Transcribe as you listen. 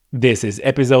This is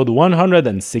episode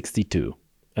 162.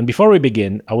 And before we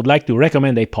begin, I would like to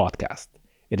recommend a podcast.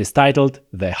 It is titled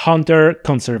The Hunter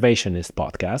Conservationist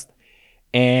Podcast.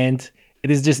 And it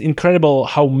is just incredible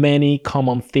how many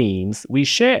common themes we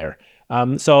share.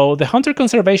 So the Hunter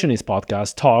Conservationist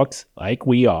Podcast talks, like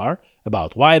we are,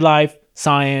 about wildlife,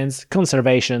 science,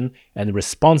 conservation, and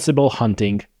responsible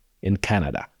hunting in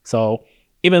Canada. So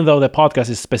even though the podcast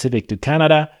is specific to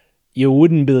Canada, you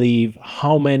wouldn't believe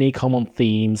how many common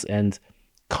themes and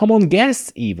common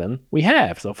guests even we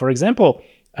have. So for example,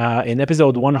 in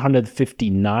episode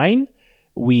 159,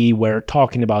 we were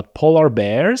talking about polar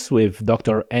bears with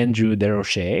Dr. Andrew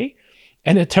Desrochers.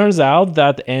 And it turns out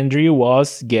that Andrew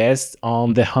was guest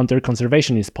on the Hunter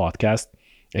Conservationist podcast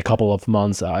a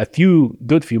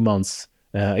few months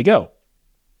ago.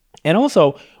 And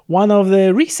also, one of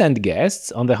the recent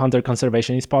guests on the Hunter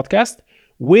Conservationist podcast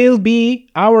will be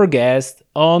our guest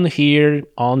on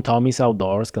Tommy's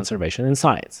Outdoors Conservation and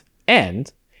Science.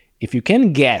 And if you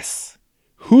can guess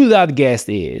who that guest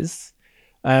is,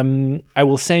 I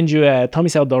will send you a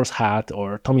Tommy's Outdoors hat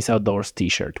or Tommy's Outdoors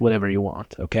t-shirt, whatever you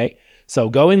want, okay? So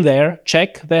go in there,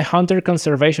 check the Hunter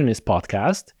Conservationist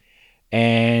podcast,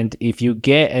 and if you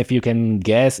can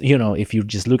guess, if you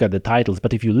just look at the titles,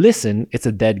 but if you listen, it's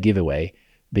a dead giveaway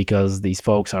because these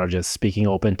folks are just speaking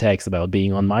open text about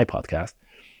being on my podcast.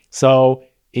 So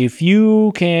if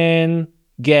you can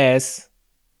guess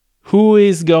who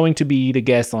is going to be the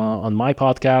guest on my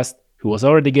podcast, who was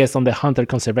already guest on the Hunter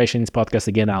Conservationist podcast,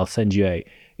 again, I'll send you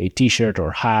a t-shirt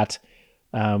or hat.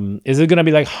 Is it going to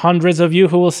be like hundreds of you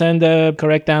who will send the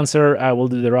correct answer? I will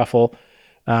do the raffle.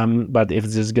 But if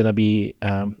there's going to be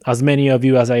as many of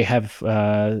you as I have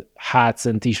hats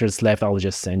and t-shirts left, I'll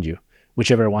just send you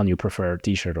whichever one you prefer,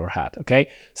 t-shirt or hat, okay?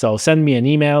 So send me an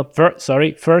email.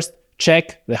 First,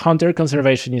 check the Hunter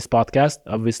Conservationist podcast,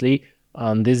 obviously,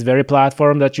 on this very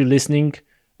platform that you're listening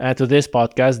to this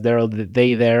podcast.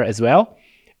 They there as well.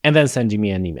 And then send me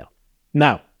an email.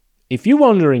 Now, if you're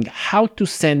wondering how to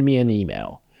send me an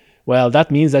email, well,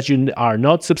 that means that you are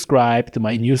not subscribed to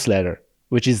my newsletter,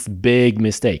 which is a big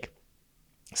mistake.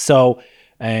 So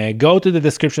go to the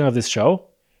description of this show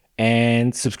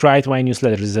and subscribe to my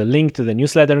newsletter. There's a link to the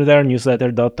newsletter there,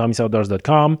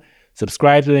 newsletter.tommysoutdoors.com.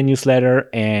 Subscribe to the newsletter,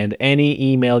 and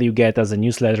any email you get as a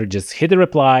newsletter, just hit a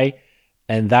reply,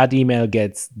 and that email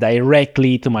gets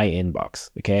directly to my inbox,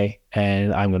 okay?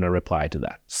 And I'm going to reply to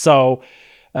that. So,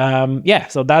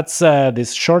 so that's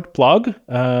this short plug.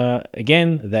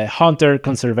 Again, the Hunter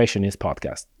Conservationist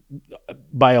podcast.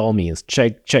 By all means,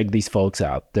 check these folks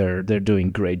out. They're doing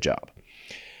a great job.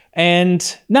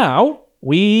 And now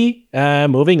we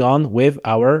moving on with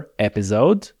our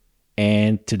episode.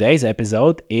 And today's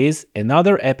episode is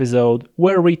another episode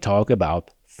where we talk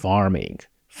about farming.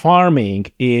 Farming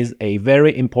is a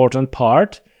very important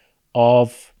part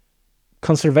of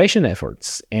conservation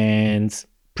efforts and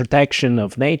protection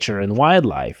of nature and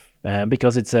wildlife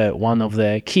because it's one of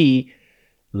the key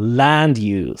land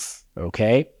use,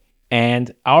 okay?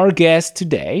 And our guest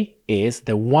today is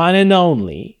the one and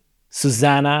only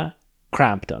Suzanna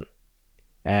Crampton.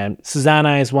 And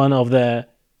Suzanna is one of the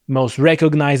most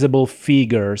recognizable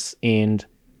figures in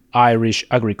Irish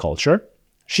agriculture.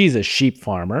 She's a sheep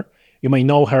farmer. You may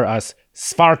know her as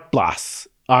Svartblas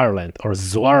Ireland or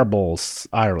Zwarbles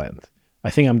Ireland. I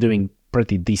think I'm doing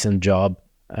pretty decent job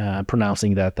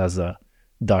pronouncing that as a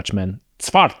Dutchman.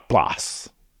 Svartblas.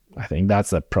 I think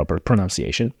that's a proper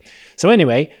pronunciation. So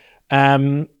anyway,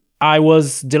 I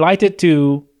was delighted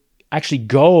to actually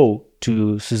go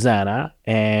to Suzanna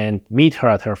and meet her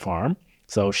at her farm.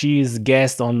 So she's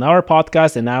guest on our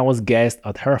podcast, and I was guest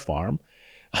at her farm.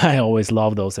 I always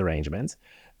love those arrangements.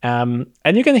 And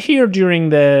you can hear during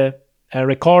the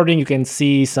recording, you can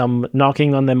see some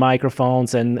knocking on the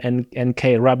microphones and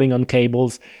rubbing on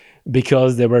cables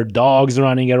because there were dogs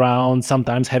running around,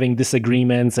 sometimes having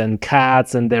disagreements, and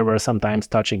cats, and they were sometimes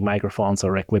touching microphones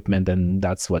or equipment, and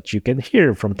that's what you can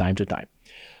hear from time to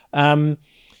time.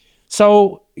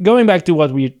 So going back to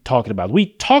what we talked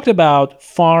about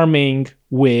farming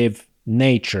with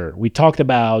nature. We talked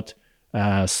about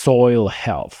soil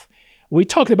health. We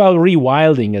talked about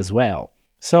rewilding as well.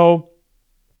 So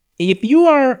if you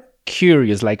are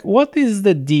curious, like, what is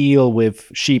the deal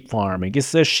with sheep farming?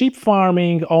 Is sheep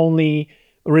farming only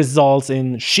results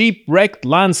in sheep-wrecked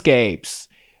landscapes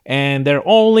and they're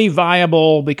only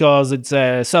viable because it's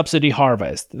a subsidy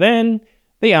harvest? Then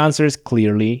the answer is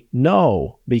clearly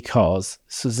no, because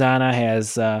Suzanna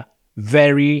has a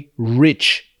very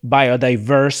rich,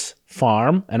 biodiverse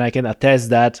farm, and I can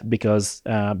attest that because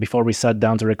before we sat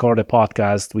down to record a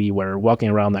podcast, we were walking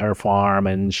around her farm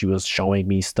and she was showing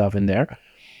me stuff in there.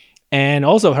 And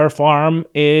also her farm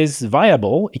is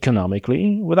viable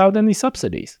economically without any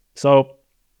subsidies. So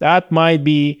that might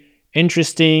be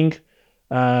interesting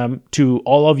to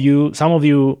all of you. Some of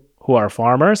you who are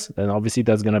farmers, then obviously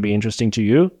that's going to be interesting to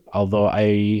you. Although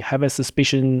I have a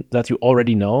suspicion that you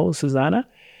already know Suzanna.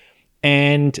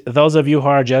 And those of you who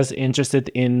are just interested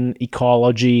in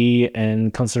ecology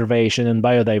and conservation and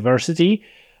biodiversity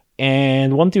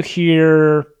and want to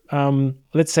hear,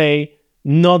 let's say,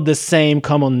 not the same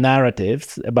common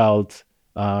narratives about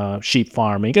sheep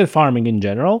farming and farming in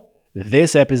general,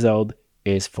 this episode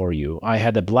is for you. I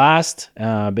had a blast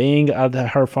being at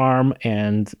her farm,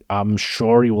 and I'm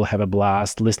sure you will have a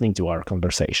blast listening to our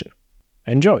conversation.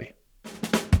 Enjoy.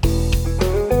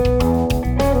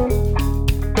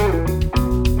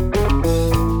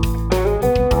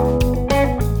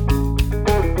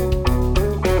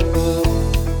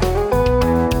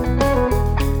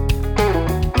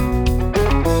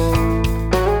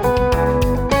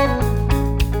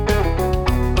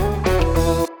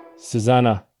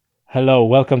 Suzanna, hello,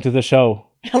 welcome to the show.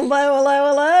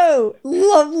 Hello.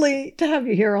 Lovely to have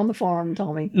you here on the farm,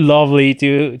 Tommy. Lovely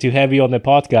to have you on the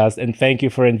podcast, and thank you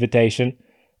for invitation.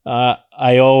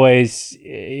 I always,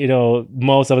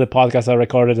 most of the podcasts are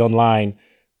recorded online,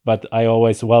 but I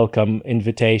always welcome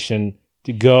invitation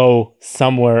to go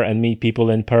somewhere and meet people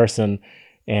in person.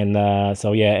 And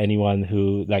so anyone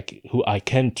who I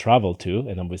can travel to,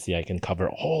 and obviously I can cover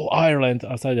all Ireland,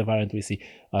 outside of Ireland, I'm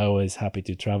always happy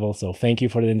to travel. So thank you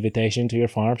for the invitation to your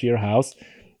farm, to your house.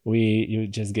 You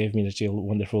just gave me a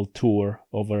wonderful tour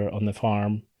over on the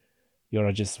farm.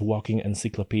 You're just walking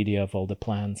encyclopedia of all the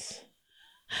plants.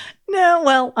 No,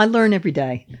 well, I learn every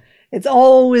day. It's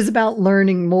always about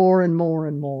learning more and more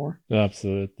and more.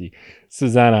 Absolutely.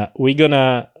 Suzanna,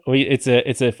 it's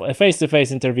a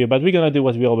face-to-face interview, but we're going to do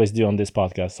what we always do on this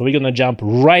podcast. So we're going to jump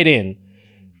right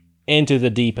into the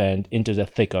deep end, into the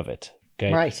thick of it.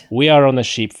 Okay. Right. We are on a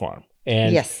sheep farm.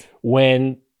 And yes,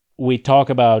 when we talk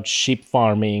about sheep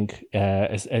farming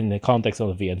in the context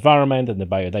of the environment and the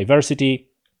biodiversity,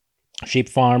 sheep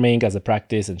farming as a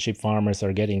practice and sheep farmers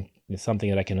are getting something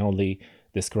that I can only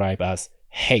describe as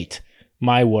hate.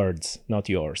 My words, not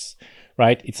yours,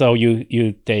 right? So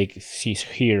you take a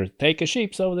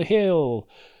sheep over the hill,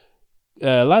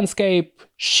 landscape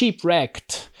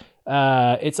sheep-wrecked,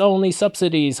 it's only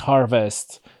subsidies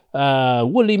harvest,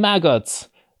 woolly maggots,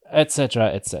 etc.,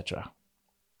 etc.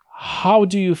 How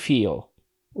do you feel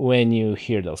when you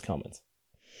hear those comments?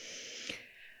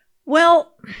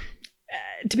 Well,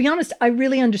 to be honest, I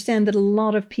really understand that a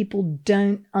lot of people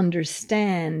don't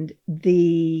understand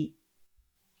the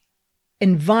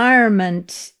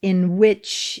environment in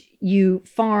which you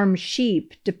farm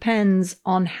sheep depends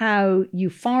on how you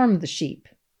farm the sheep,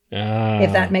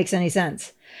 if that makes any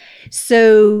sense.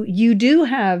 So you do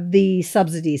have the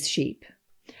subsidies sheep.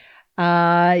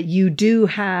 You do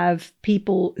have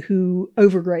people who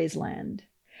overgraze land.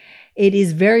 It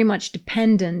is very much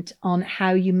dependent on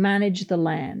how you manage the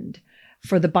land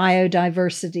for the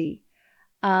biodiversity.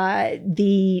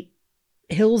 The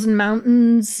hills and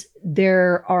mountains,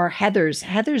 there are heathers.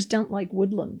 Heathers don't like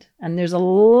woodland, and there's a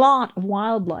lot of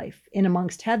wildlife in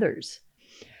amongst heathers.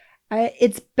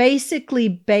 It's basically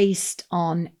based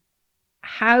on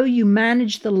how you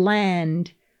manage the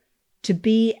land to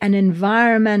be an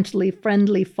environmentally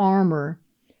friendly farmer,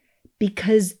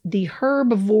 because the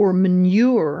herbivore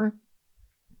manure,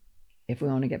 if we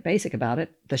want to get basic about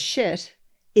it, the shit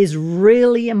is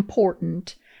really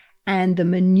important, and the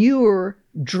manure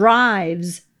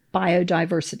drives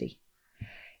biodiversity.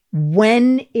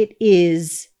 When it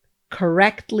is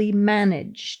correctly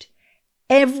managed,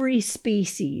 every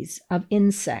species of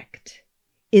insect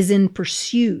is in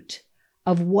pursuit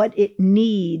of what it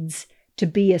needs to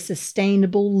be a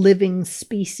sustainable living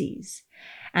species.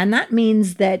 And that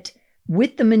means that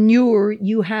with the manure,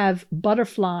 you have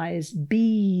butterflies,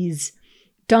 bees,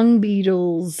 dung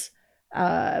beetles,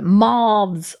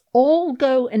 moths, all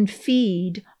go and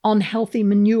feed on healthy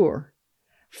manure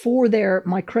for their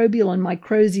microbial and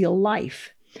mycorrhizal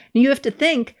life. Now you have to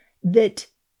think that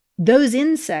those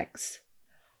insects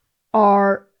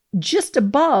are just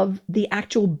above the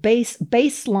actual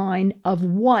baseline of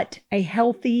what a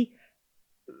healthy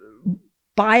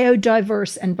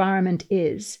biodiverse environment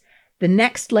is. The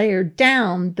next layer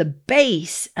down, the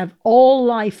base of all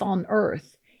life on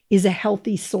Earth, is a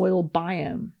healthy soil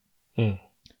biome.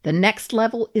 The next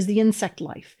level is the insect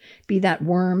life, be that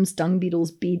worms, dung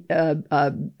beetles,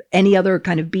 any other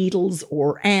kind of beetles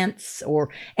or ants or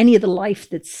any of the life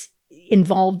that's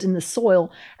involved in the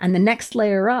soil. And the next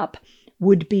layer up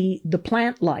would be the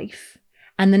plant life.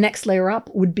 And the next layer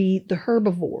up would be the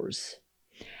herbivores.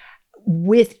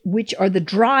 which are the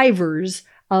drivers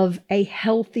of a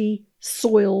healthy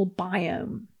soil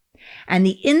biome. And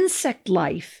the insect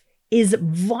life is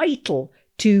vital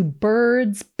to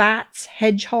birds, bats,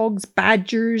 hedgehogs,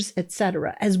 badgers,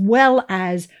 etc., as well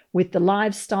as with the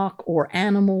livestock or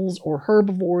animals or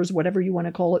herbivores, whatever you want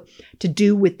to call it, to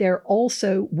do with their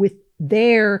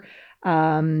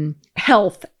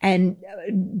health and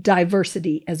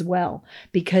diversity as well,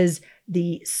 because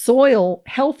the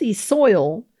healthy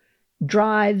soil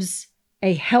drives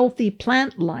a healthy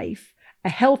plant life. A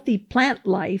healthy plant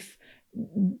life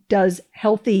does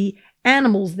healthy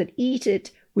animals that eat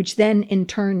it, which then in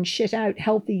turn shit out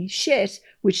healthy shit,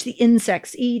 which the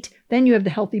insects eat. Then you have the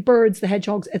healthy birds, the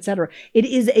hedgehogs, etc. It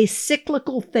is a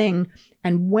cyclical thing.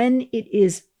 And when it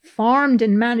is farmed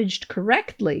and managed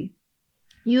correctly,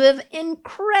 you have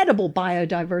incredible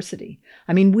biodiversity.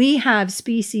 I mean, we have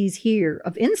species here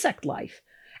of insect life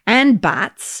and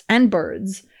bats and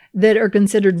birds that are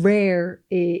considered rare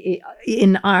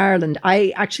in Ireland.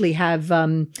 I actually have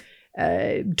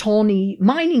tawny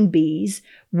mining bees,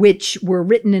 which were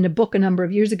written in a book a number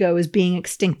of years ago as being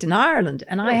extinct in Ireland.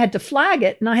 And I had to flag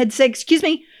it, and I had to say, excuse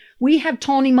me, we have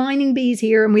tawny mining bees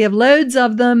here and we have loads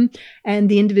of them. And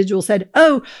the individual said,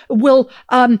 oh, well,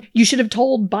 you should have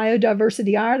told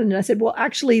Biodiversity Ireland. And I said, well,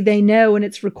 actually they know and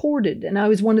it's recorded. And I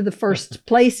was one of the first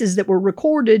places that were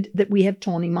recorded that we have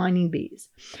tawny mining bees.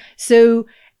 So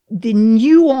the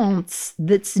nuance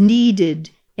that's needed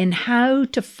in how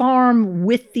to farm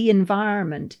with the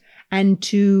environment and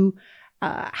to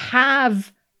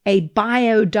have a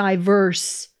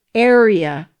biodiverse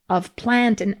area of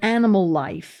plant and animal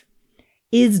life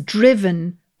is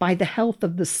driven by the health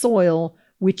of the soil,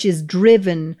 which is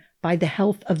driven by the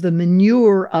health of the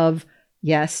manure of,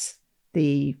 yes,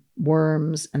 the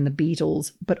worms and the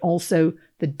beetles, but also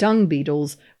the dung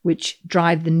beetles, which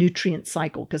drive the nutrient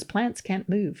cycle, because plants can't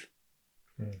move,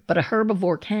 but a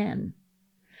herbivore can.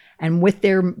 And with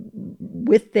their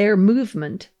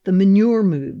movement, the manure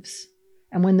moves.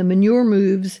 And when the manure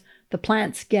moves, the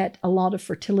plants get a lot of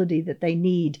fertility that they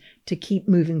need to keep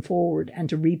moving forward and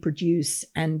to reproduce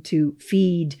and to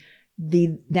feed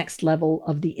the next level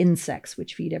of the insects,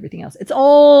 which feed everything else. It's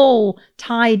all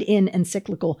tied in and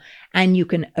cyclical, and you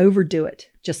can overdo it.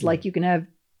 Just like you can have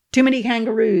too many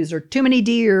kangaroos or too many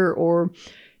deer or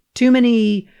too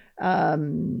many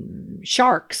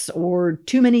sharks or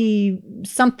too many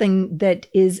something that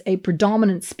is a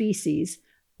predominant species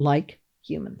like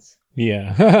humans.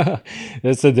 Yeah,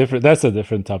 that's a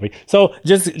different topic. So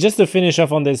just to finish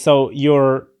off on this, so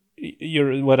you're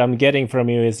what I'm getting from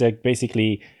you is that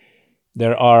basically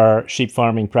there are sheep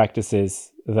farming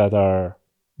practices that are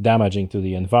damaging to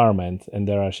the environment, and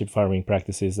there are sheep farming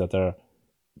practices that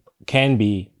can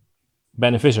be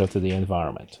beneficial to the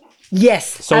environment.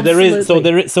 Yes, so absolutely.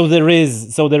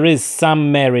 there is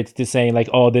some merit to saying like,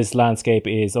 oh, this landscape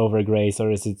is overgrazed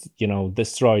or is it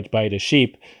destroyed by the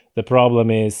sheep. The problem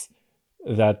is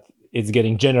that it's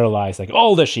getting generalized, like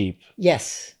all the sheep.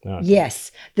 Yes. Okay.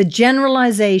 Yes. The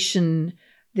generalization,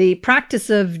 the practice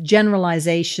of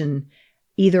generalization,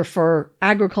 either for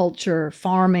agriculture,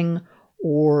 farming,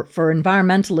 or for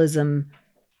environmentalism,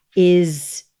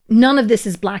 none of this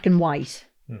is black and white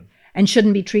and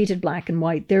shouldn't be treated black and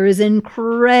white. There is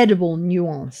incredible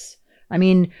nuance. I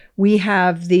mean,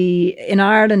 in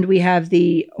Ireland, we have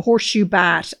the horseshoe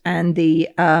bat and the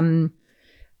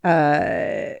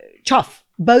chough,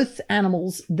 both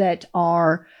animals that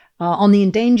are on the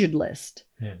endangered list,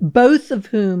 both of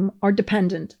whom are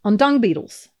dependent on dung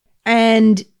beetles.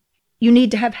 And you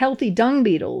need to have healthy dung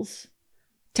beetles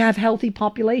to have healthy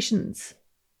populations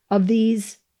of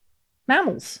these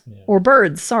mammals or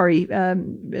birds. Sorry,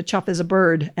 a chough is a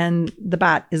bird and the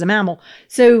bat is a mammal.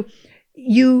 So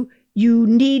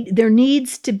there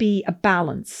needs to be a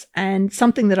balance. And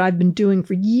something that I've been doing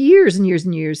for years and years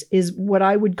and years is what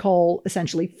I would call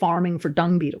essentially farming for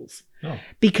dung beetles. Oh.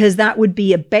 Because that would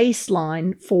be a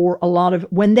baseline for a lot of,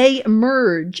 when they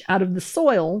emerge out of the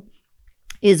soil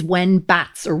is when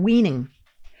bats are weaning.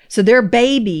 So their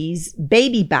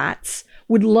baby bats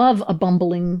would love a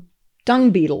bumbling dung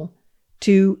beetle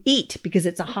to eat because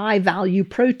it's a high value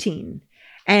protein.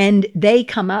 And they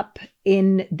come up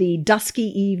in the dusky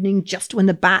evening, just when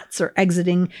the bats are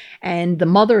exiting, and the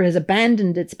mother has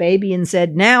abandoned its baby and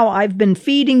said, now I've been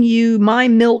feeding you my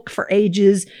milk for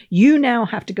ages. You now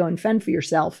have to go and fend for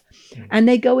yourself. And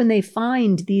they go and they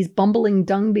find these bumbling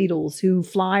dung beetles who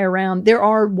fly around. There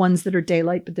are ones that are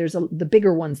daylight, but there's the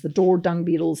bigger ones. The door dung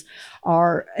beetles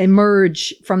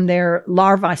emerge from their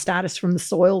larvae status from the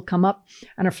soil, come up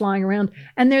and are flying around.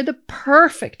 And they're the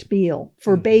perfect meal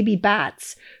for baby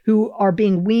bats who are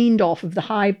being weaned off of the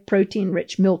high protein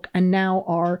rich milk and now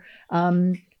are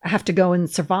have to go and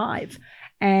survive.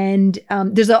 And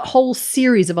there's a whole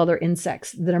series of other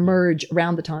insects that emerge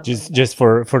around the time. Just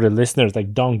for the listeners,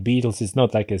 like dung beetles is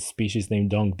not like a species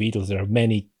named dung beetles. There are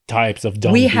many types of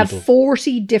dung beetles. We have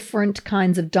 40 different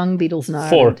kinds of dung beetles in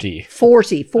Ireland.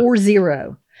 40.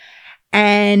 40.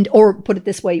 And, or put it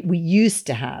this way, we used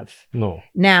to have. No.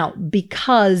 Now,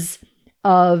 because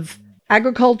of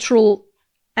agricultural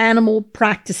animal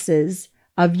practices,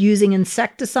 of using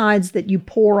insecticides that you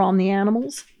pour on the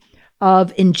animals,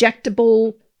 of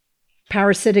injectable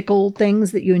parasitical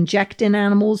things that you inject in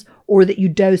animals or that you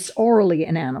dose orally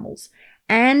in animals.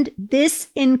 And this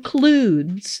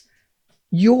includes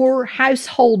your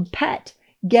household pet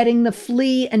getting the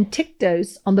flea and tick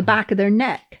dose on the back of their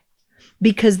neck,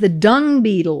 because the dung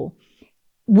beetle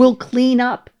will clean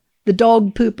up the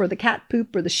dog poop or the cat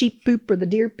poop or the sheep poop or the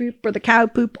deer poop or the cow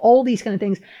poop, all these kind of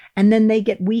things, and then they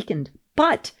get weakened.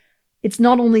 But it's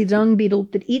not only the dung beetle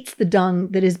that eats the dung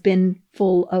that has been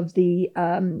full of the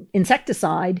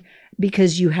insecticide,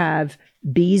 because you have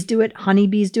bees do it,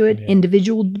 honeybees do it,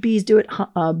 individual bees do it,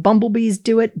 bumblebees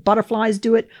do it, butterflies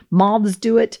do it, moths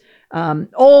do it,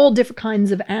 all different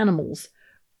kinds of animals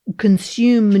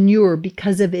consume manure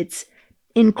because of its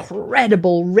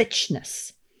incredible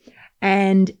richness.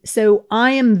 And so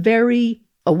I am very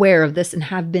aware of this and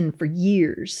have been for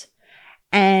years.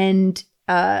 And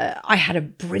I had a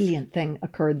brilliant thing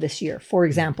occurred this year, for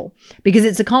example, because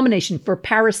it's a combination for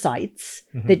parasites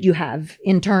that you have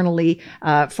internally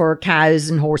for cows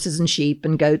and horses and sheep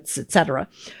and goats, etc.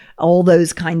 All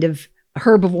those kind of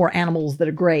herbivore animals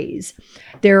that graze.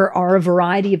 There are a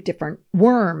variety of different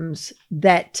worms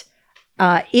that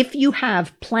if you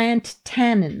have plants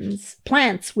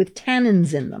with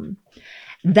tannins in them,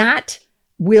 that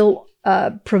will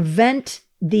prevent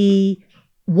the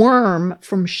worm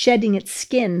from shedding its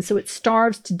skin, so it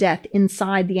starves to death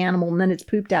inside the animal, and then it's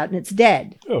pooped out and it's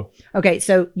dead. Oh. Okay,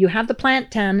 so you have the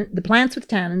plants with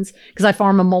tannins, because I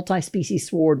farm a multi-species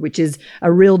sward, which is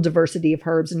a real diversity of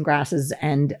herbs and grasses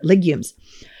and legumes.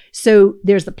 So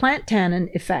there's the plant tannin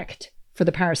effect for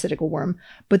the parasitical worm,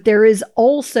 but there is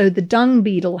also the dung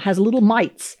beetle has little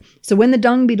mites. So when the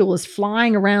dung beetle is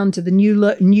flying around to the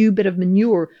new bit of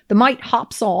manure, the mite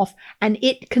hops off and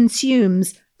it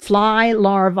consumes fly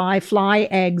larvae, fly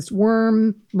eggs,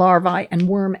 worm larvae, and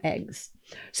worm eggs.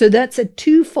 So that's a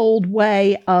twofold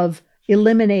way of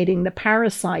eliminating the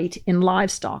parasite in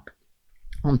livestock.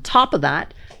 On top of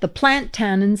that, the plant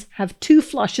tannins have two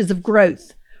flushes of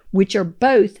growth, which are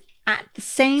both at the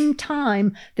same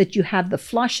time that you have the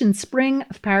flush in spring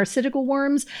of parasitical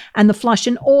worms and the flush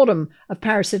in autumn of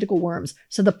parasitical worms.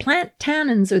 So the plant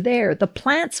tannins are there. The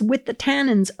plants with the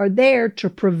tannins are there to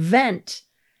prevent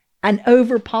an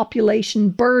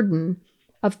overpopulation burden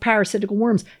of parasitical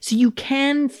worms. So you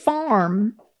can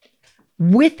farm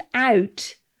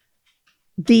without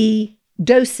the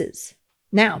doses.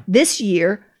 Now, this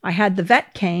year, I had the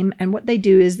vet came, and what they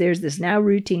do is there's this now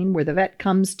routine where the vet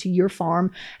comes to your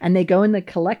farm and they go and they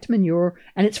collect manure,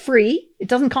 and it's free. It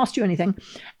doesn't cost you anything.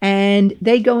 And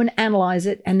they go and analyze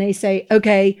it and they say,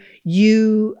 okay,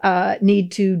 you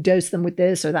need to dose them with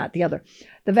this or that, the other.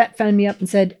 The vet phoned me up and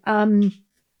said,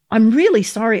 I'm really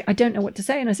sorry. I don't know what to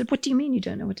say. And I said, what do you mean you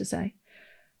don't know what to say?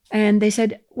 And they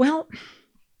said, well,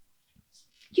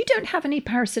 you don't have any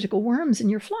parasitical worms in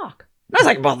your flock. And I was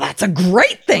like, well, that's a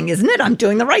great thing, isn't it? I'm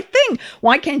doing the right thing.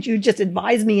 Why can't you just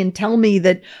advise me and tell me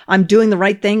that I'm doing the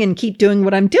right thing and keep doing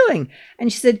what I'm doing?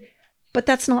 And she said, but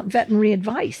that's not veterinary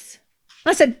advice.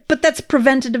 I said, but that's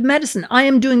preventative medicine. I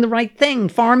am doing the right thing,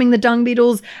 farming the dung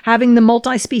beetles, having the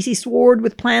multi-species sward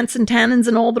with plants and tannins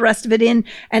and all the rest of it in,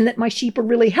 and that my sheep are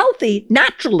really healthy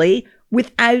naturally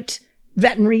without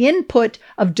veterinary input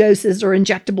of doses or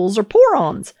injectables or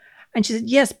pour-ons. And she said,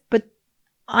 yes, but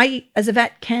I, as a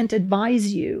vet, can't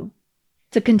advise you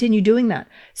to continue doing that.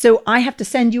 So I have to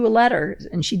send you a letter.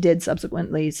 And she did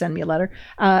subsequently send me a letter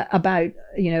about,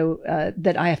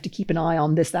 that I have to keep an eye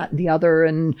on this, that, and the other,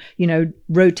 and,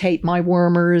 rotate my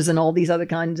wormers and all these other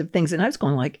kinds of things. And I was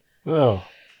going like, oh,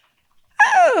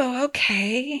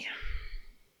 okay.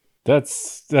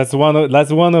 That's one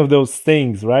of those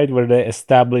things, right? Where the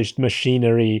established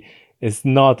machinery is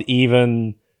not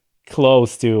even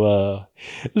close to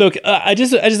look. I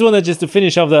just wanted to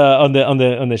finish off on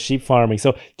the sheep farming.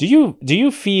 So do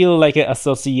you feel like an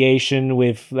association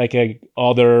with like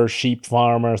other sheep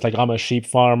farmers? Like, I'm a sheep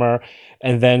farmer,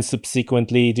 and then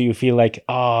subsequently, do you feel like,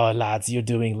 oh lads, you're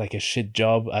doing like a shit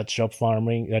job at sheep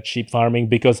farming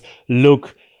because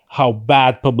look how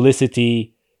bad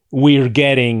publicity we're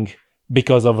getting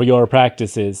because of your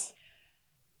practices?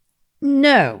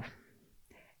 No.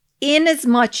 in as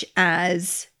much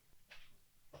as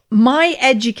my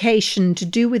education to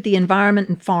do with the environment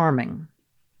and farming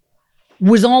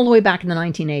was all the way back in the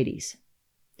 1980s.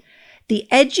 The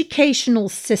educational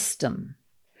system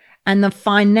and the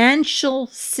financial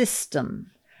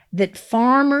system that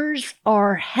farmers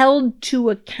are held to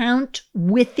account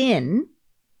within,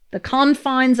 the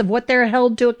confines of what they're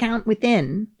held to account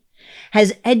within,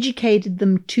 has educated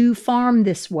them to farm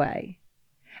this way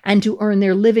and to earn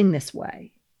their living this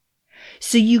way.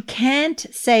 So you can't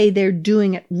say they're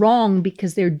doing it wrong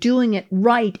because they're doing it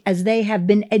right as they have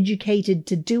been educated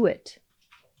to do it.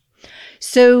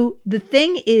 So the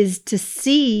thing is to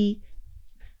see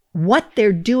what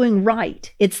they're doing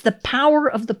right. It's the power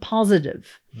of the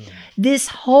positive. This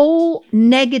whole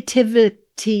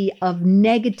negativity of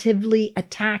negatively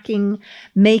attacking,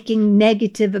 making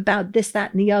negative about this,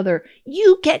 that, and the other,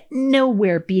 you get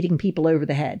nowhere beating people over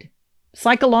the head.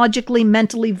 Psychologically,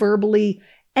 mentally, verbally,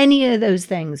 any of those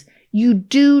things, you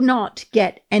do not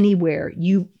get anywhere.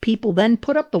 People then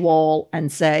put up the wall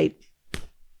and say,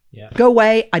 go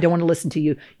away. I don't want to listen to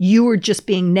you. You are just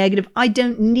being negative. I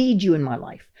don't need you in my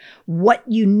life. What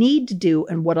you need to do,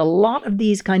 and what a lot of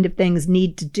these kind of things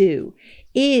need to do,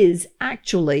 is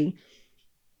actually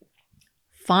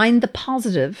find the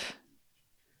positive,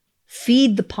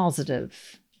 feed the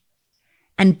positive,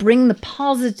 and bring the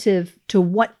positive to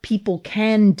what people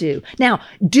can do. Now,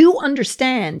 do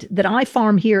understand that I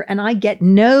farm here and I get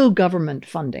no government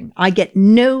funding. I get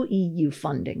no EU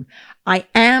funding. I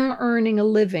am earning a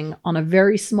living on a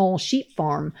very small sheep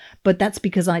farm, but that's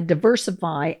because I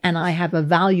diversify and I have a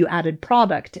value-added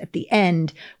product at the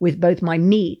end with both my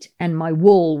meat and my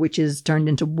wool, which is turned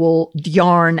into wool,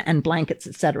 yarn, and blankets,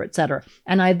 et cetera, et cetera.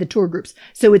 And I have the tour groups.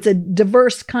 So it's a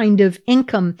diverse kind of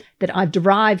income that I've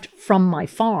derived from my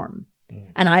farm.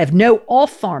 And I have no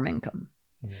off-farm income.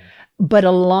 But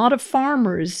a lot of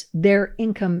farmers, their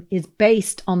income is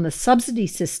based on the subsidy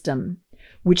system,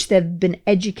 which they've been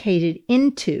educated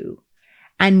into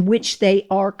and which they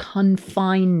are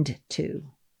confined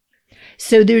to.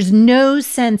 So there's no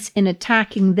sense in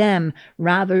attacking them.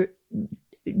 Rather,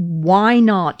 why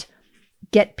not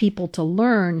get people to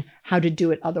learn how to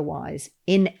do it otherwise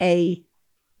in a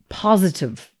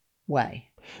positive way?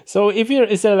 So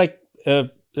is there like,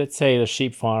 let's say the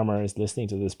sheep farmer is listening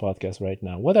to this podcast right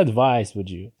now, what advice would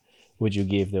you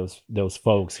give those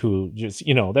folks who just,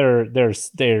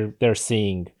 they're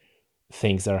seeing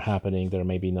things that are happening that are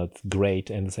maybe not great,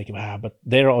 and it's like, but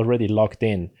they're already locked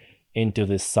into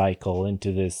this cycle,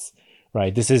 into this,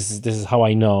 right? This is how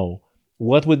I know.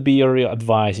 What would be your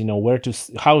advice?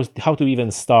 How to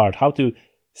even start, how to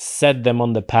set them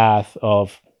on the path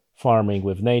of farming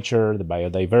with nature, the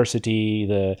biodiversity,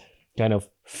 the kind of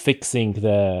fixing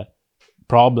the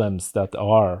problems that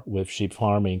are with sheep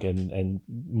farming and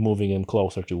moving them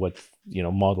closer to what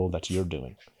model that you're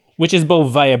doing, which is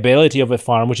both viability of a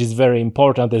farm, which is very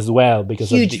important as well, because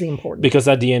hugely important, because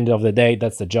at the end of the day,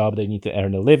 that's the job. They need to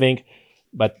earn a living.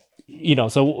 But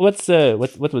so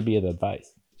what would be the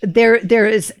advice? There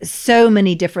is so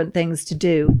many different things to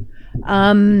do.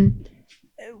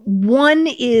 One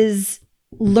is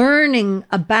learning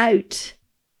about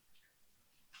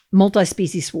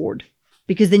multi-species sward,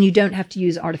 because then you don't have to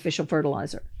use artificial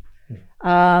fertilizer.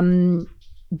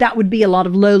 That would be a lot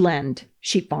of lowland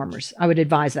sheep farmers. I would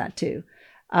advise that too.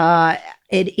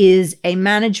 It is a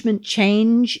management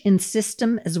change in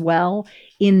system as well,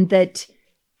 in that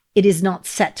it is not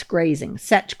set grazing.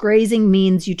 Set grazing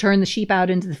means you turn the sheep out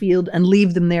into the field and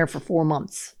leave them there for 4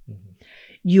 months.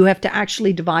 You have to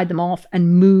actually divide them off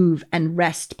and move and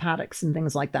rest paddocks and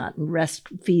things like that, and rest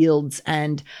fields,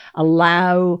 and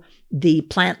allow the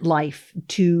plant life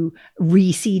to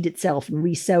reseed itself and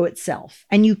resow itself.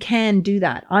 And you can do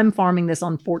that. I'm farming this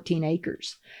on 14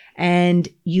 acres, and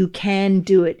you can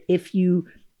do it if you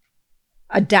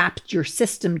adapt your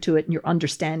system to it and you're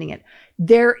understanding it.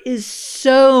 There is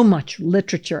so much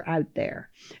literature out there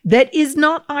that is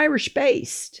not Irish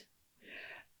based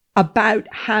about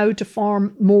how to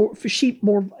farm for sheep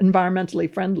more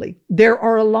environmentally friendly. There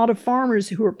are a lot of farmers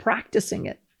who are practicing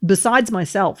it besides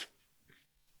myself.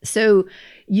 So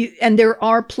there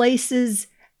are places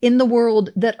in the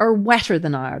world that are wetter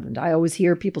than Ireland. I always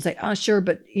hear people say, sure,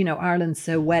 but Ireland's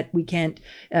so wet, we can't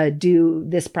do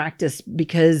this practice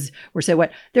because we're so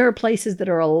wet. There are places that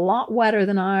are a lot wetter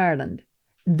than Ireland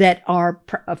that are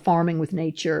farming with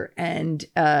nature and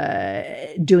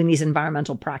doing these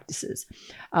environmental practices.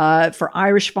 For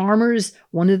Irish farmers,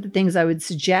 one of the things I would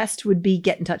suggest would be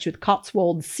get in touch with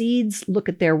Cotswold Seeds, look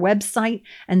at their website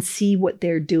and see what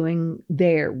they're doing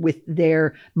there with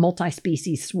their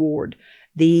multi-species sward.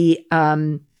 The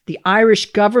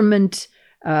Irish government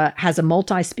has a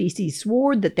multi-species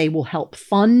sward that they will help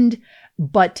fund.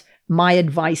 But my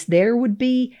advice there would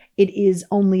be, it is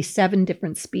only 7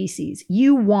 different species.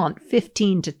 You want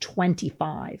 15 to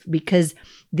 25 because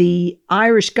the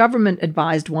Irish government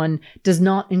advised one does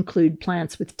not include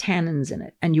plants with tannins in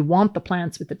it. And you want the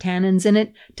plants with the tannins in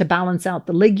it to balance out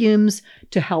the legumes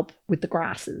to help with the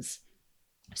grasses.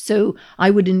 So I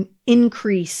would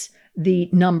increase the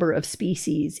number of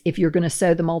species if you're going to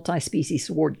sow the multi-species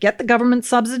sward. Get the government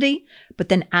subsidy, but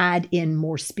then add in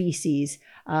more species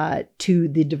to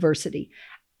the diversity,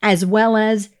 as well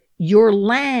as your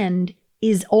land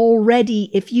is already,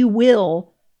 if you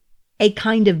will, a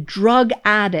kind of drug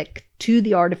addict to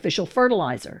the artificial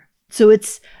fertilizer. So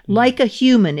it's like a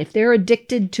human. If they're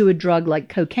addicted to a drug like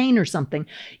cocaine or something,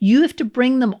 you have to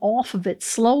bring them off of it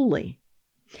slowly.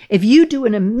 If you do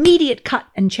an immediate cut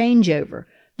and changeover,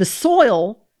 the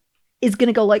soil is going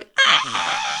to go like,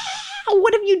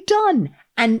 what have you done?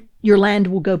 And your land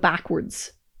will go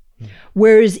backwards.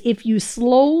 Whereas if you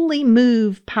slowly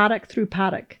move paddock through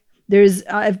paddock,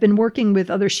 I've been working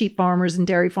with other sheep farmers and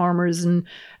dairy farmers and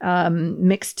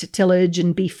mixed tillage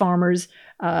and beef farmers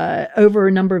over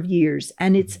a number of years.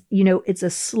 And it's a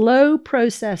slow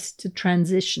process to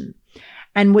transition.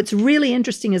 And what's really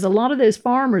interesting is a lot of those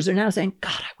farmers are now saying,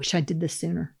 God, I wish I did this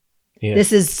sooner. Yeah.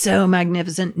 This is so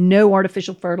magnificent. No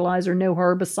artificial fertilizer, no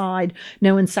herbicide,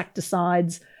 no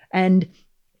insecticides. And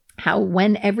how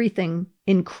when everything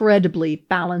incredibly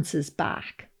balances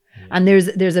back. Yeah. And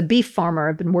there's a beef farmer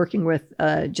I've been working with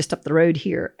just up the road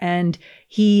here. And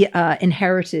he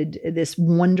inherited this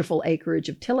wonderful acreage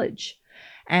of tillage.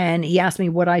 And he asked me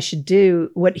what he should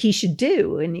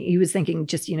do. And he was thinking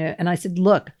and I said,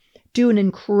 look, do an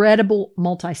incredible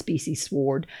multi-species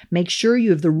sward. Make sure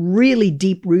you have the really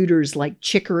deep rooters like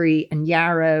chicory and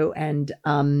yarrow and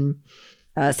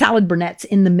salad burnets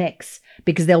in the mix,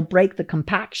 because they'll break the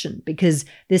compaction, because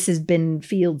this has been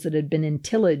fields that had been in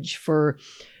tillage for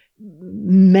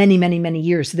many, many, many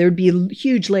years. So there would be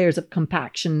huge layers of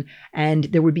compaction and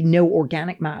there would be no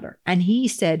organic matter. And he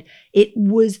said it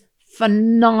was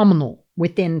phenomenal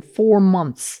within 4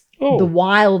 months. The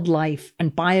wildlife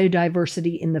and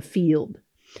biodiversity in the field.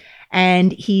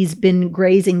 And he's been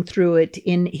grazing through it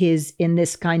in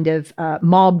this kind of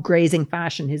mob grazing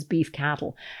fashion, his beef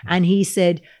cattle. And he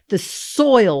said the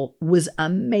soil was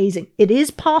amazing. It is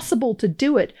possible to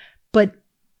do it, but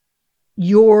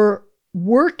you're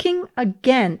working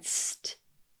against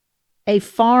a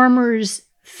farmer's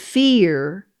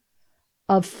fear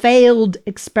of failed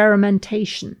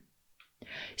experimentation.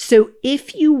 So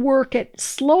if you work it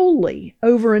slowly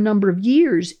over a number of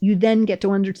years, you then get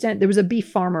to understand. There was a beef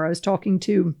farmer I was talking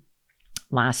to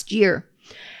last year,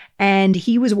 and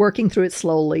he was working through it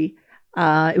slowly.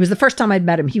 It was the first time I'd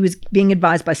met him. He was being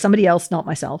advised by somebody else, not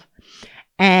myself.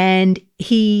 And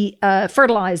he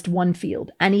fertilized one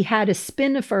field, and he had a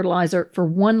spin of fertilizer for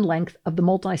one length of the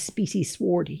multi-species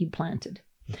sward he planted.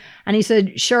 And he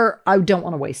said, sure, I don't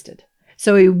want to waste it.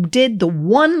 So he did the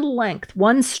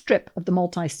one strip of the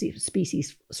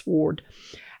multi-species sward.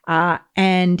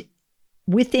 And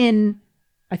within,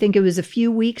 I think it was a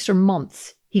few weeks or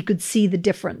months, he could see the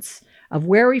difference of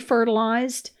where he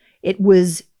fertilized. It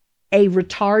was a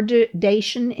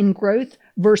retardation in growth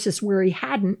versus where he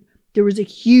hadn't. There was a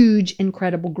huge,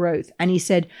 incredible growth. And he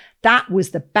said that was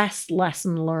the best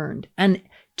lesson learned. And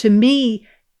to me,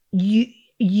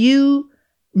 you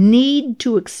need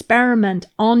to experiment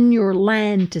on your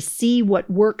land to see what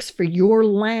works for your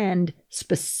land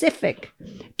specific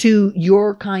to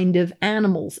your kind of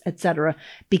animals, etc.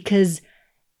 Because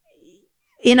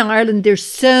in Ireland, there's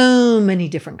so many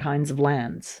different kinds of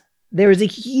lands. There is a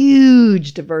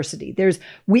huge diversity.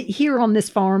 Here on this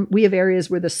farm, we have areas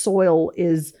where the soil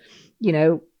is,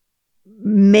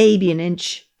 maybe an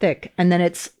inch thick, and then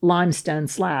it's limestone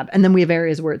slab. And then we have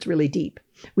areas where it's really deep.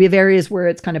 We have areas where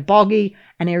it's kind of boggy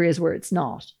and areas where it's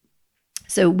not.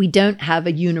 So we don't have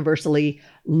a universally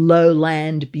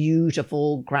lowland,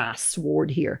 beautiful grass sward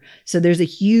here. So there's a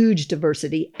huge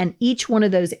diversity, and each one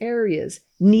of those areas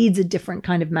needs a different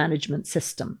kind of management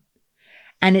system.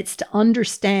 And it's to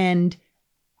understand,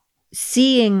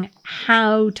 seeing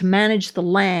how to manage the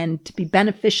land to be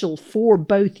beneficial for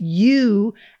both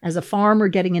you as a farmer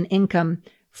getting an income,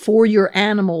 for your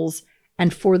animals,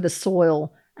 and for the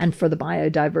soil, and for the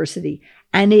biodiversity.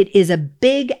 And it is a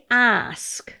big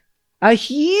ask, a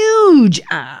huge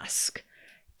ask,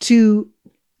 to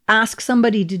ask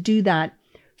somebody to do that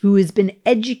who has been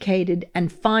educated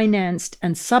and financed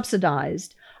and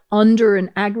subsidized under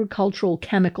an agricultural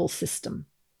chemical system.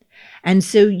 And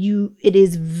so it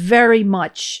is very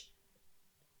much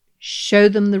show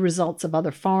them the results of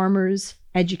other farmers,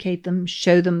 educate them,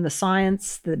 show them the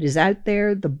science that is out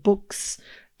there, the books,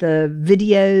 the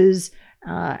videos,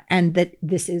 and that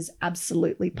this is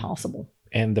absolutely possible.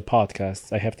 And the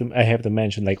podcasts, I have to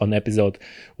mention, like on episode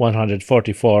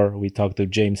 144, we talked to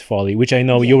James Foley, which I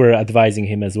know you were advising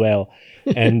him as well.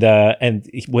 And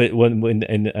when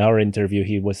in our interview,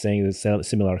 he was saying the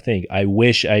similar thing. I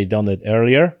wish I'd done it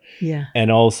earlier. Yeah. And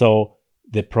also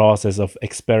the process of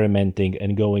experimenting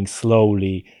and going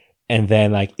slowly. And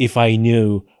then, like, if I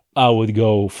knew, I would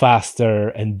go faster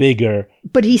and bigger.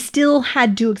 But he still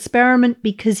had to experiment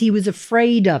because he was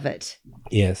afraid of it.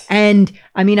 Yes. And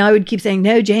I mean, I would keep saying,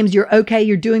 no, James, you're okay.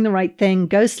 You're doing the right thing.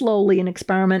 Go slowly and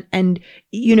experiment. And,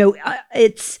 you know,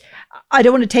 I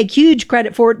don't want to take huge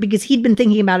credit for it because he'd been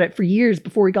thinking about it for years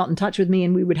before he got in touch with me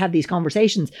and we would have these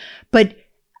conversations. But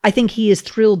I think he is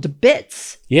thrilled to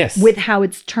bits with how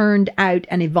it's turned out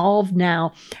and evolved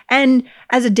now. And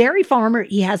as a dairy farmer,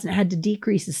 he hasn't had to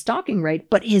decrease his stocking rate,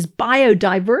 but his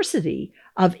biodiversity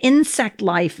of insect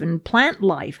life and plant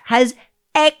life has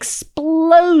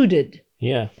exploded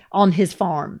on his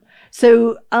farm.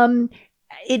 So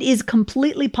it is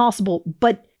completely possible.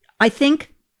 But I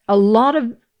think a lot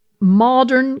of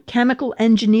modern chemical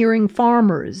engineering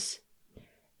farmers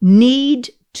need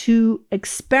to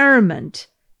experiment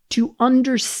to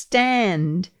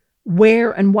understand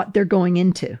where and what they're going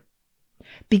into.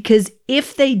 Because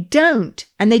if they don't,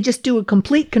 and they just do a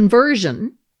complete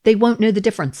conversion, they won't know the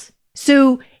difference.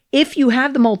 So if you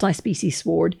have the multi-species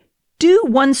sward, do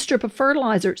one strip of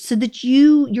fertilizer so that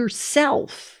you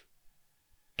yourself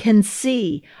can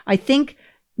see. I think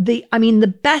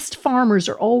the best farmers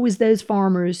are always those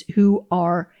farmers who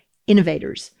are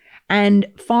innovators. And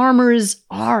farmers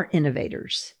are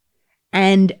innovators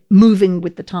and moving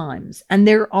with the times. And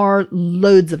there are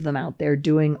loads of them out there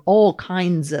doing all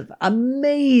kinds of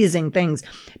amazing things,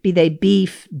 be they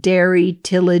beef, dairy,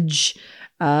 tillage,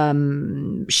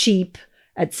 sheep,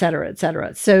 et cetera, et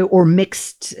cetera. So, or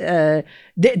mixed, there's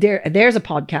a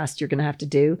podcast you're going to have to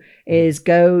do, is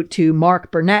go to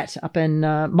Mark Burnett up in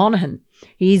Monaghan.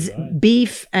 He's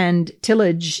beef and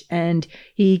tillage, and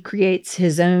he creates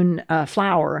his own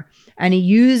flour, and he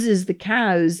uses the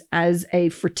cows as a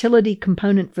fertility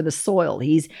component for the soil.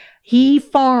 He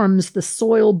farms the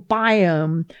soil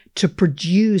biome to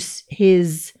produce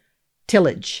his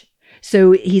tillage.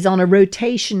 So he's on a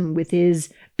rotation with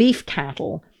his beef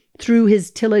cattle through his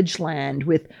tillage land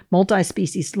with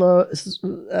multi-species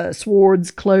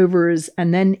swards, clovers,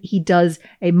 and then he does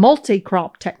a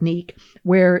multi-crop technique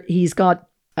where he's got,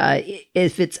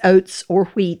 if it's oats or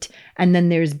wheat, and then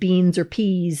there's beans or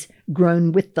peas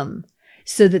grown with them,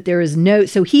 so that there is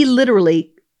so he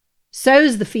literally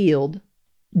sows the field,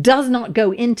 does not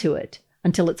go into it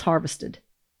until it's harvested.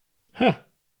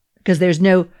 Because there's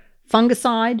no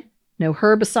fungicide, no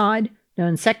herbicide, no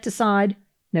insecticide,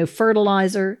 no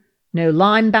fertilizer, no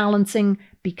lime balancing,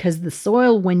 because the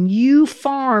soil, when you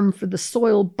farm for the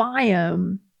soil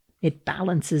biome, it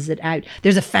balances it out.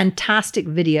 There's a fantastic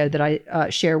video that I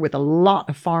share with a lot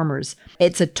of farmers.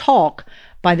 It's a talk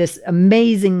by this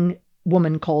amazing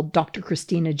woman called Dr.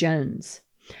 Christina Jones.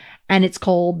 And it's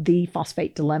called The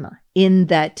Phosphate Dilemma, in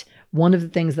that one of the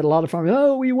things that a lot of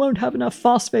farmers, we won't have enough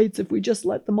phosphates if we just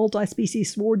let the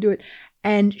multi-species sward do it.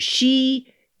 And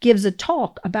she gives a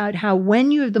talk about how when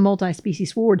you have the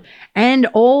multi-species sward and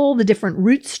all the different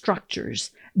root structures,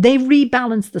 they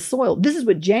rebalance the soil. This is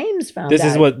what James found out. This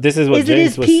is what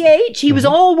James was. pH. He was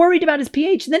all worried about his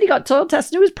pH, and then he got soil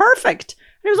tested, and it was perfect.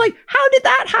 And it was like, how did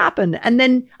that happen? And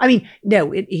then,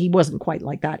 he wasn't quite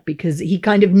like that, because he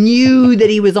kind of knew that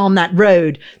he was on that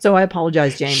road. So I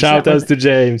apologize, James. Shout outs to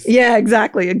James. Yeah,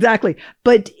 exactly.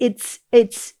 But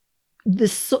if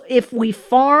we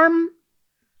farm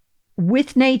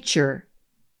with nature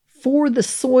for the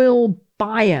soil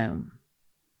biome,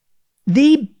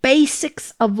 the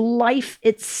basics of life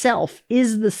itself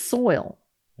is the soil.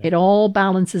 It all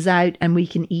balances out and we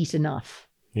can eat enough.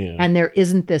 Yeah. And there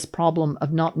isn't this problem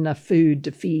of not enough food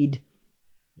to feed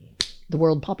the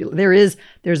world population.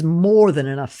 There's more than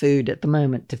enough food at the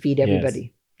moment to feed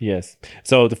everybody. Yes.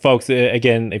 So the folks,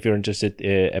 again, if you're interested,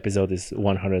 episode is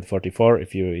 144.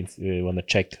 If you want to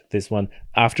check this one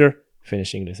after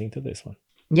finishing listening to this one.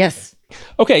 Yes.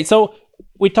 Okay, so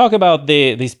we talk about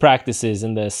these practices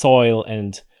in the soil,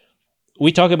 and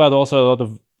we talk about also a lot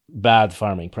of bad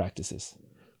farming practices.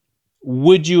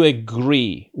 Would you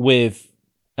agree with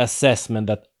assessment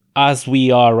that as we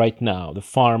are right now, the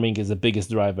farming is the biggest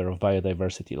driver of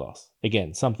biodiversity loss?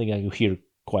 Again, something that you hear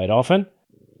quite often.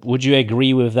 Would you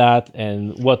agree with that?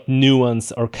 And what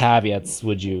nuance or caveats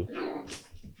would you?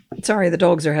 Sorry, the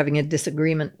dogs are having a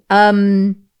disagreement.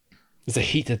 It's a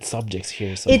heated subject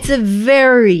here. So. It's a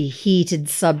very heated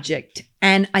subject.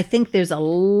 And I think there's a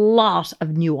lot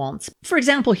of nuance. For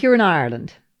example, here in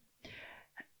Ireland,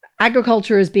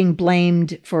 agriculture is being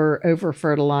blamed for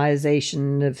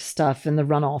over-fertilization of stuff and the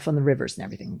runoff on the rivers and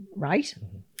everything, right?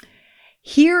 Mm-hmm.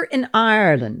 Here in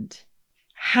Ireland,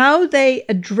 how they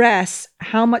address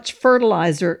how much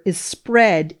fertilizer is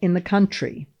spread in the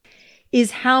country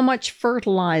is how much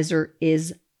fertilizer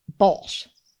is bought.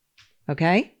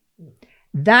 Okay?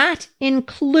 That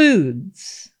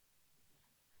includes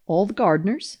all the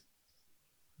gardeners,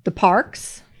 the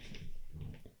parks,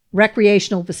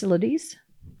 recreational facilities,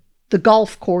 the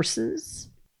golf courses,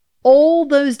 all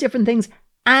those different things,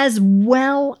 as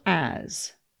well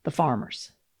as the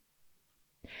farmers.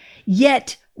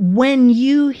 Yet, when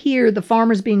you hear the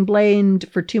farmers being blamed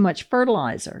for too much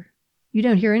fertilizer, you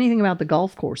don't hear anything about the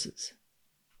golf courses,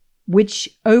 which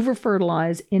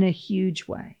over-fertilize in a huge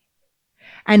way,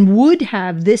 and would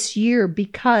have this year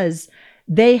because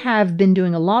they have been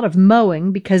doing a lot of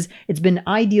mowing because it's been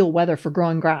ideal weather for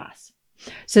growing grass.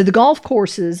 So the golf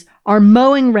courses are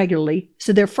mowing regularly,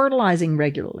 so they're fertilizing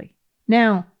regularly.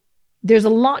 Now, there's a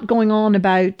lot going on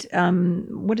about,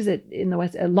 what is it in the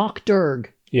West? Loch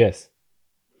Derg. Yes.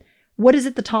 What is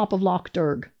at the top of Loch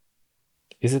Derg?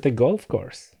 Is it a golf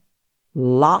course?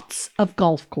 Lots of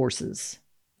golf courses.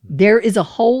 There is a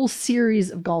whole series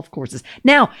of golf courses.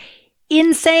 Now,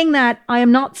 in saying that, I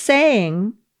am not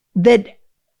saying that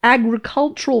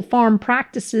agricultural farm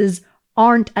practices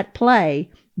aren't at play,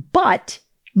 but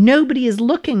nobody is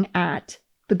looking at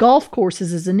the golf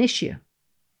courses as an issue,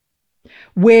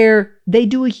 where they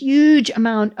do a huge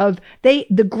amount of,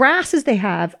 the grasses they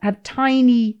have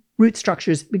tiny root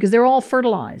structures because they're all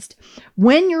fertilized.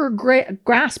 When your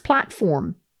grass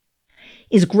platform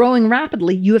is growing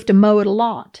rapidly, you have to mow it a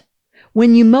lot.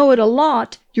 When you mow it a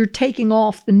lot, you're taking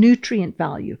off the nutrient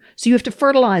value. So you have to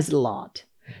fertilize it a lot.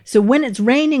 So when it's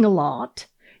raining a lot,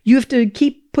 you have to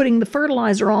keep putting the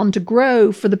fertilizer on to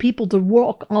grow for the people to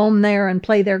walk on there and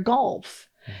play their golf.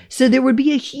 So there would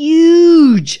be a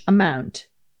huge amount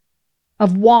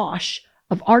of wash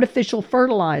of artificial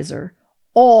fertilizer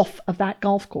off of that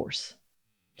golf course.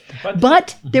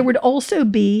 But there would also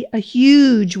be a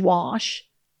huge wash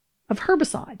of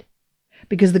herbicide,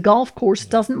 because the golf course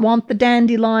doesn't want the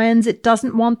dandelions, it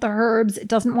doesn't want the herbs, it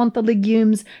doesn't want the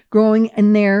legumes growing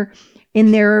in their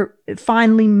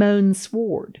finely mown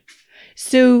sward.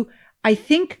 So I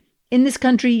think in this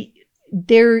country,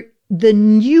 the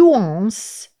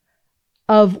nuance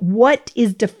of what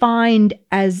is defined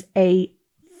as a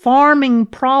farming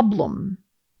problem,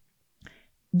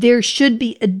 there should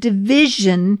be a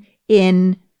division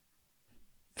in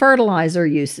fertilizer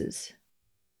uses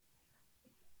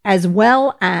as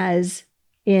well as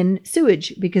in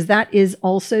sewage, because that is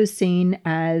also seen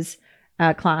as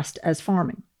classed as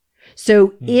farming.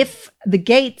 So if the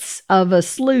gates of a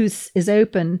sluice is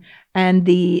open and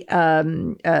the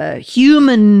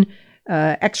human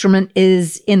excrement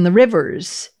is in the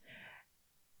rivers,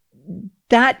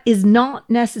 that is not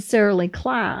necessarily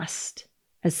classed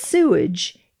as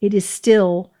sewage. It is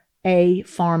still a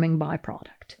farming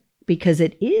byproduct, because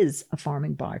it is a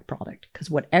farming byproduct, because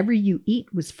whatever you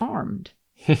eat was farmed.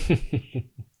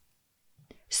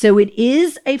 So it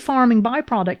is a farming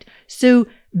byproduct. So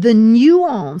the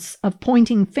nuance of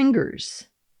pointing fingers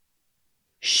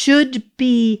should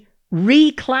be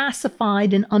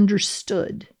reclassified and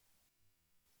understood.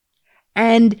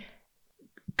 And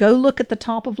go look at the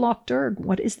top of Loch Derg.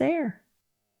 What is there?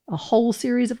 A whole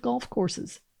series of golf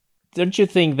courses. Don't you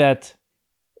think that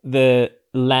the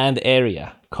land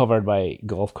area covered by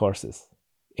golf courses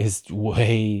is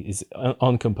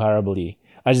uncomparably?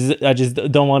 I just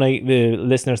don't want the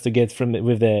listeners to get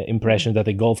with the impression that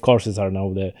the golf courses are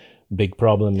now the big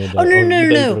problem.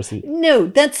 No,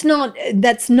 that's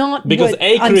not because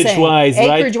acreage-wise,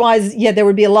 right? Acreage-wise, yeah, there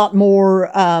would be a lot more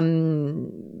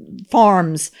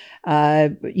farms,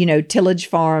 tillage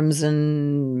farms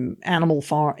and animal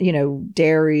farm,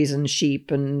 dairies and sheep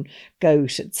and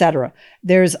goat, etc.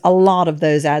 There's a lot of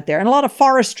those out there, and a lot of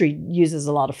forestry uses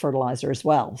a lot of fertilizer as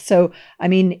well. So, I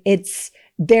mean, it's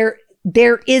there.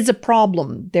 There is a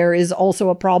problem. There is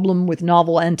also a problem with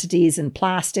novel entities and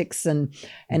plastics, and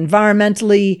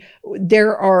environmentally,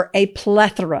 there are a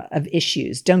plethora of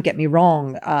issues. Don't get me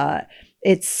wrong.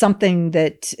 It's something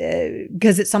that,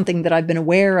 because it's something that I've been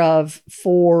aware of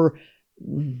for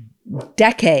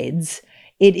decades.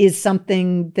 It is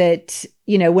something that,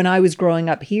 when I was growing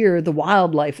up here, the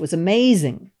wildlife was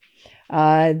amazing.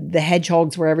 The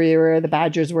hedgehogs were everywhere, the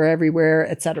badgers were everywhere,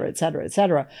 et cetera, et cetera, et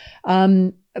cetera.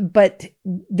 But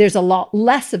there's a lot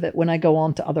less of it when I go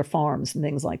on to other farms and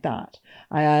things like that.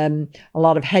 A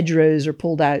lot of hedgerows are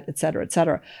pulled out, et cetera, et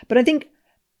cetera. But I think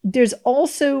there's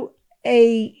also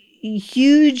a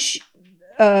huge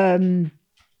thing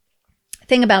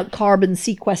about carbon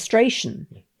sequestration,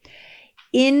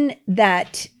 in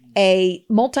that a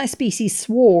multi-species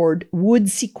sward would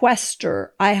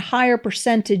sequester a higher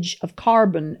percentage of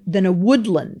carbon than a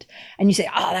woodland. And you say,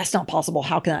 oh, that's not possible.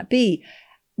 How can that be?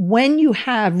 When you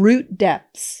have root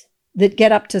depths that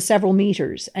get up to several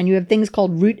meters, and you have things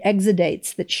called root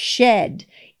exudates that shed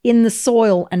in the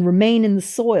soil and remain in the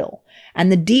soil,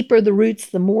 and the deeper the roots,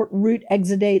 the more root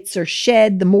exudates are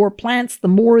shed, the more plants, the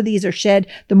more these are shed,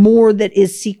 the more that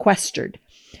is sequestered.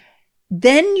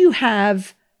 Then you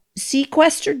have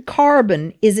sequestered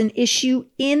carbon is an issue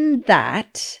in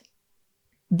that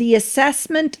the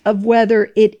assessment of whether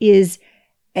it is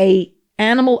an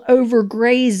animal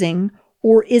overgrazing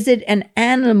or is it an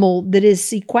animal that is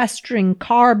sequestering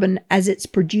carbon as it's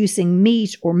producing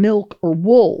meat or milk or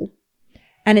wool,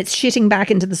 and it's shitting back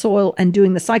into the soil and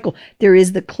doing the cycle. There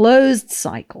is the closed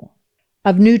cycle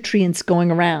of nutrients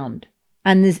going around.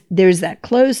 And there's that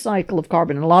closed cycle of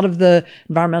carbon. And a lot of the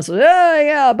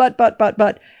environmentalists,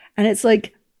 but. And it's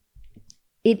like,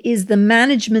 it is the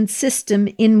management system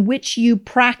in which you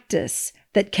practice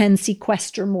that can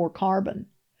sequester more carbon.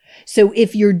 So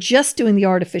if you're just doing the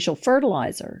artificial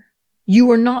fertilizer,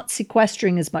 you are not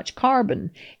sequestering as much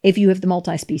carbon if you have the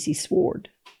multi-species sward.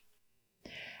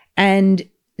 And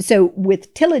so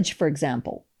with tillage, for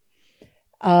example,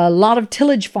 a lot of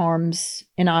tillage farms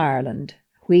in Ireland,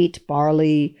 wheat,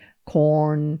 barley,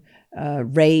 corn,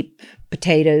 rape,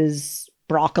 potatoes,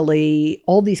 broccoli,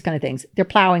 all these kind of things, they're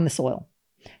plowing the soil.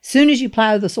 As soon as you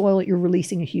plow the soil, you're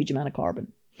releasing a huge amount of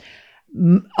carbon.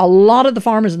 A lot of the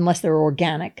farmers, unless they're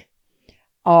organic,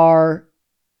 are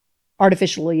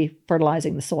artificially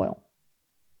fertilizing the soil.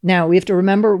 Now, we have to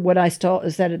remember what I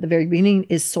said at the very beginning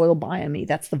is soil biomy.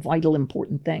 That's the vital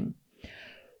important thing.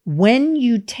 When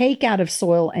you take out of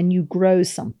soil and you grow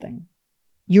something,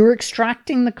 you're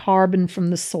extracting the carbon from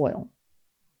the soil.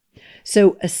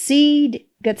 So a seed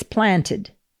gets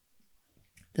planted.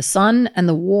 The sun and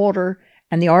the water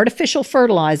and the artificial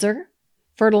fertilizer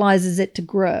fertilizes it to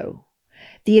grow.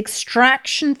 The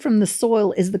extraction from the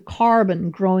soil is the carbon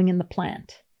growing in the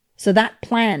plant. So that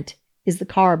plant is the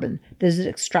carbon that is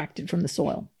extracted from the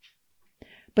soil.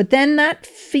 But then that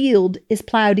field is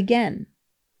plowed again.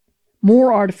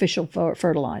 More artificial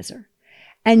fertilizer.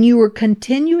 And you are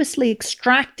continuously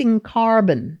extracting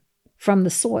carbon from the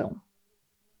soil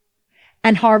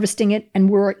and harvesting it,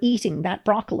 and we're eating that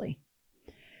broccoli.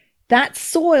 That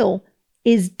soil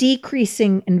is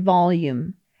decreasing in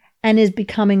volume and is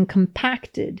becoming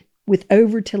compacted with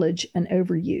over-tillage and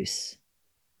overuse.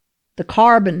 The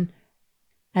carbon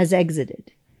has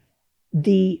exited.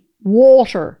 The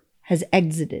water has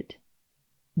exited.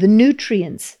 The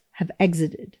nutrients have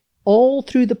exited all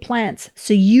through the plants.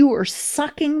 So you are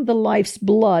sucking the life's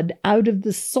blood out of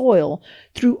the soil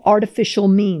through artificial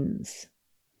means.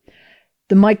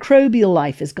 The microbial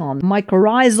life is gone.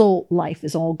 Mycorrhizal life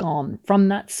is all gone from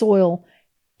that soil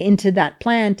into that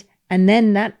plant. And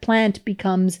then that plant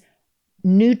becomes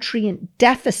nutrient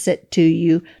deficit to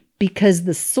you because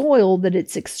the soil that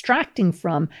it's extracting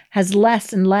from has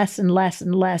less and less and less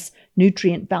and less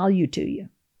nutrient value to you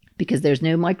because there's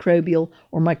no microbial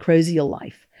or mycorrhizal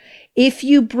life. If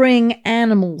you bring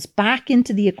animals back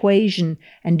into the equation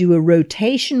and do a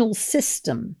rotational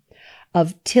system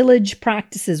of tillage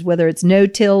practices, whether it's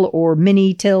no-till or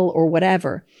mini-till or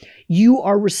whatever, you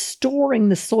are restoring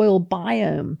the soil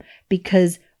biome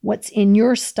because what's in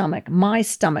your stomach, my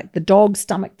stomach, the dog's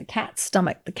stomach, the cat's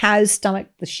stomach, the cow's stomach,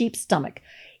 the sheep's stomach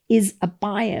is a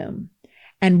biome.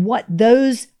 And what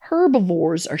those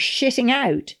herbivores are shitting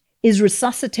out is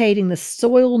resuscitating the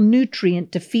soil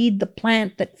nutrient to feed the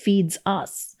plant that feeds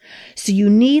us. So you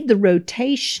need the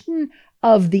rotation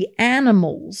of the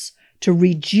animals to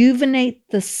rejuvenate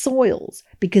the soils,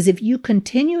 because if you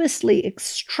continuously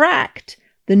extract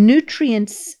the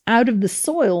nutrients out of the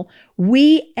soil,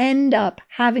 we end up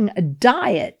having a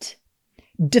diet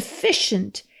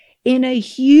deficient in a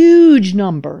huge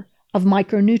number of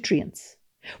micronutrients,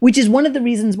 which is one of the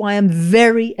reasons why I'm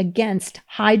very against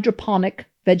hydroponic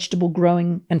vegetable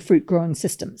growing and fruit growing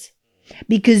systems,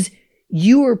 because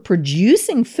you are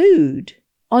producing food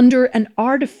under an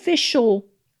artificial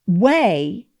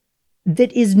way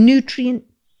that is nutrient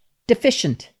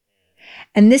deficient.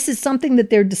 And this is something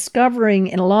that they're discovering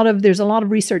in there's a lot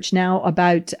of research now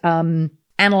about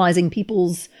analyzing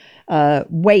people's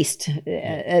waste,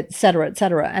 et cetera, et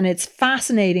cetera. And it's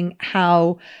fascinating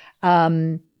how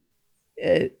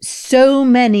so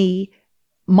many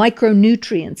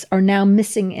micronutrients are now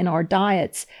missing in our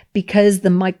diets because the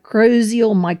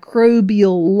microbial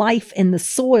life in the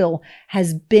soil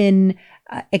has been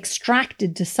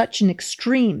extracted to such an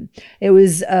extreme. It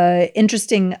was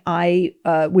interesting. I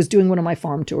was doing one of my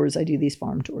farm tours. I do these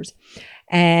farm tours.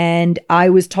 And I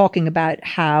was talking about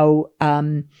how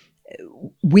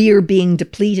we are being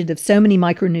depleted of so many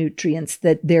micronutrients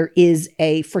that there is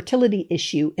a fertility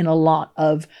issue in a lot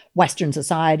of Western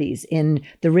societies, in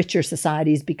the richer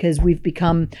societies, because we've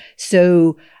become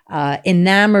so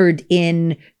enamored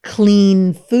in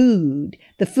clean food.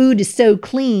 The food is so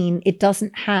clean, it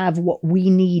doesn't have what we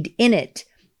need in it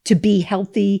to be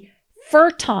healthy,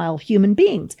 fertile human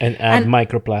beings. And add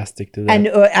microplastic to that. And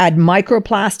add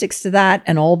microplastics to that,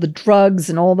 and all the drugs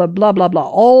and all the blah, blah, blah,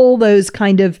 all those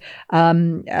kind of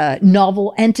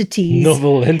novel entities.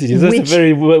 Novel entities. That's a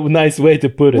very nice way to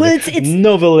put it. Well, it's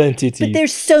novel entities. But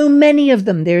there's so many of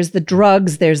them. There's the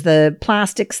drugs, there's the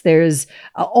plastics, there's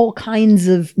all kinds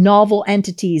of novel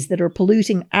entities that are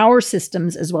polluting our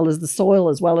systems, as well as the soil,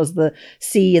 as well as the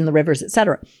sea and the rivers,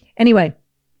 etc. Anyway,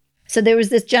 so there was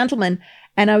this gentleman,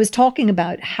 and I was talking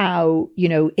about how,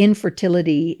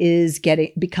 infertility is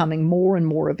becoming more and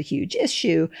more of a huge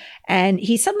issue. And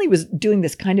he suddenly was doing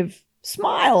this kind of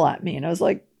smile at me. And I was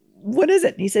like, what is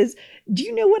it? And he says, do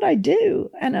you know what I do?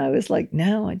 And I was like,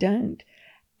 no, I don't.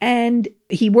 And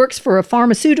he works for a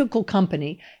pharmaceutical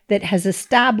company that has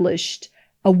established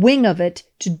a wing of it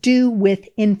to do with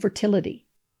infertility.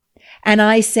 And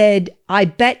I said, I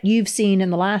bet you've seen in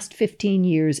the last 15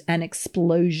 years an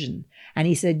explosion. And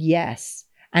he said, yes.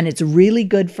 And it's really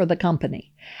good for the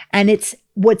company. And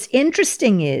what's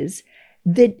interesting is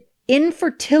that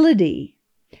infertility,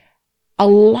 a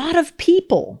lot of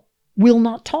people will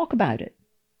not talk about it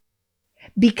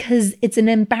because it's an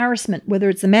embarrassment, whether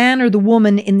it's the man or the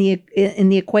woman in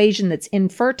the equation that's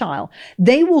infertile.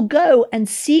 They will go and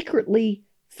secretly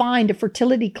find a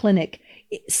fertility clinic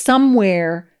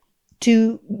somewhere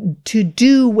to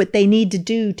do what they need to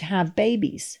do to have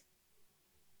babies.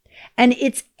 And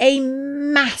it's a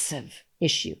massive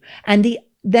issue. And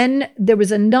then there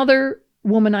was another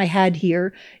woman I had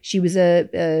here. She was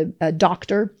a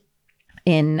doctor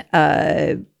in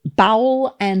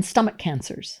bowel and stomach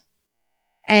cancers.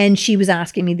 And she was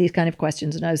asking me these kind of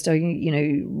questions. And I was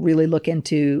talking, really look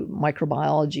into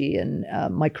microbiology and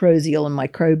mycorrhizal and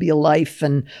microbial life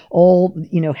and all,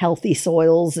 healthy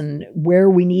soils and where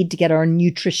we need to get our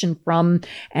nutrition from,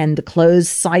 and the closed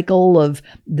cycle of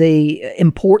the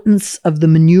importance of the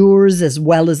manures as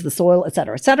well as the soil, et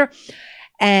cetera, et cetera.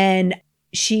 And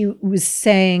she was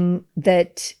saying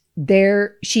that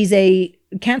she's a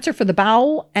cancer for the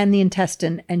bowel and the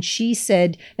intestine. And she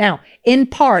said, now, in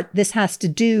part, this has to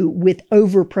do with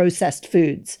over-processed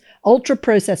foods.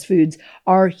 Ultra-processed foods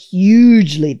are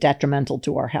hugely detrimental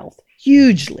to our health.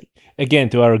 Hugely. Again,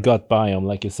 to our gut biome,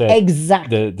 like you said.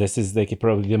 Exactly. This is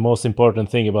probably the most important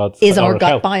thing about is our gut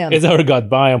health. biome. Is our gut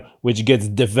biome, which gets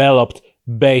developed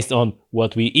based on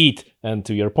what we eat. And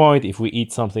to your point, if we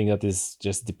eat something that is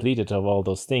just depleted of all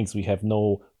those things, we have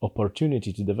no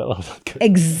opportunity to develop that.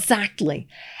 Exactly.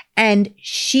 And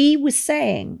she was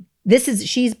saying,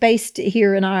 she's based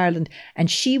here in Ireland,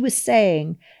 and she was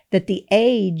saying that the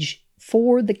age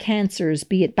for the cancers,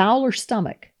 be it bowel or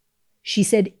stomach, she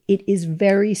said it is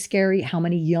very scary how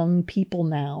many young people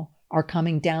now are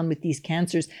coming down with these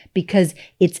cancers, because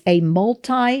it's a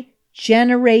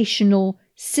multi-generational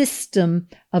system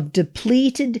of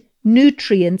depleted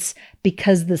nutrients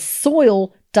because the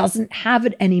soil doesn't have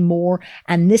it anymore.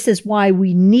 And this is why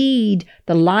we need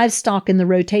the livestock in the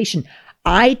rotation.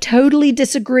 I totally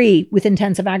disagree with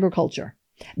intensive agriculture,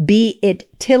 be it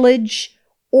tillage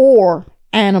or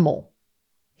animal.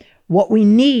 What we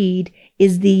need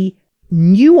is the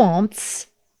nuance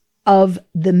of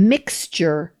the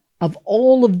mixture of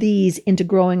all of these into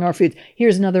growing our foods.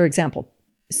 Here's another example.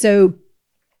 So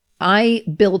I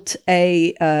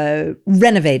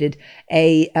renovated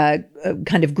a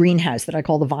kind of greenhouse that I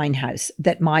call the vine house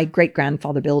that my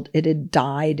great-grandfather built. It had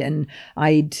died, and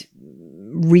I'd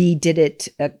redid it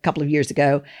a couple of years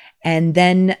ago. And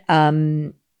then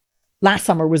last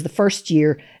summer was the first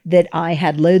year that I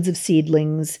had loads of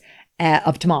seedlings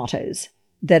of tomatoes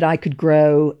that I could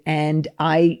grow, and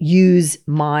I use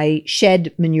my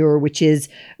shed manure, which is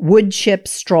wood chip,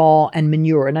 straw, and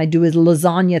manure. And I do a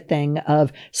lasagna thing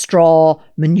of straw,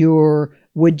 manure,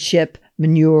 wood chip,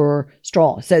 manure,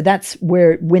 straw. So that's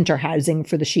where winter housing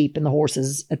for the sheep and the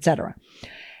horses, etc.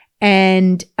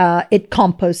 And it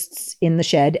composts in the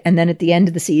shed. And then at the end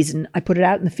of the season, I put it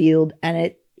out in the field, and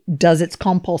it does its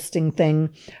composting thing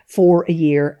for a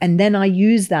year. And then I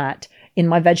use that in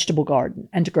my vegetable garden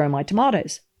and to grow my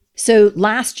tomatoes. So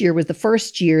last year was the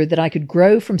first year that I could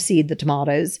grow from seed the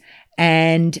tomatoes.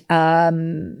 And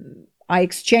I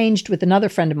exchanged with another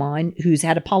friend of mine who's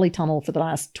had a polytunnel for the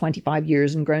last 25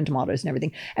 years and grown tomatoes and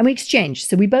everything. And we exchanged.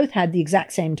 So we both had the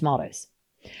exact same tomatoes.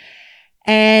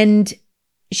 And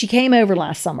she came over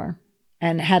last summer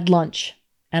and had lunch.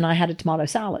 And I had a tomato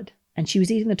salad. And she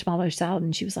was eating the tomato salad.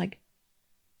 And she was like,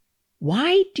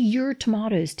 why do your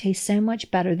tomatoes taste so much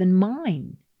better than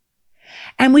mine?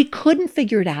 And we couldn't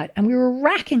figure it out. And we were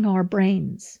racking our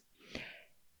brains.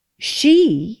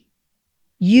 She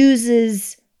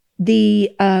uses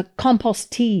the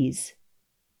compost teas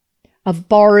of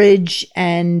borage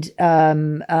and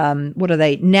what are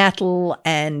they? Nettle,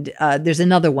 and there's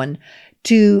another one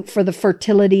for the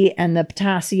fertility and the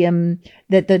potassium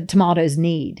that the tomatoes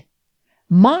need.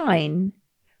 Mine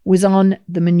was on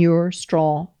the manure,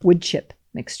 straw, wood chip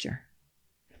mixture.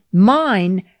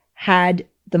 Mine had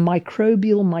the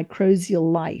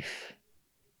mycorrhizal life.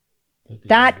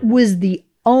 That was the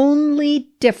only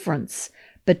difference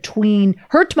between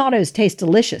her tomatoes. Taste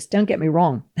delicious, don't get me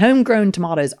wrong. Homegrown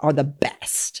tomatoes are the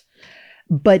best.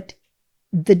 But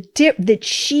that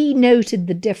she noted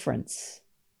the difference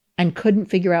and couldn't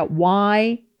figure out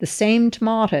why the same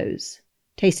tomatoes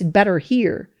tasted better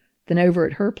here than over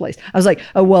at her place. I was like,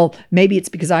 oh, well, maybe it's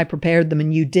because I prepared them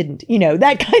and you didn't,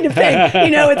 that kind of thing.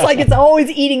 It's like, it's always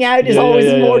eating out is always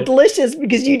more delicious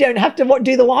because you don't have to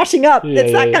do the washing up.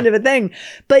 It's that kind of a thing.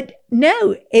 But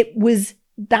no,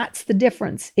 that's the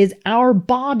difference, is our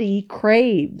body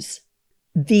craves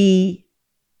the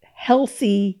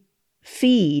healthy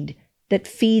feed that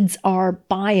feeds our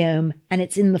biome, and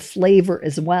it's in the flavor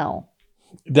as well.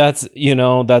 That's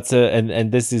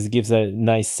and this gives a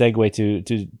nice segue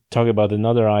to talk about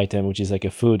another item, which is like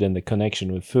a food and the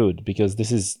connection with food, because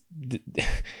this is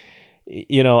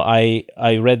I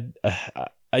read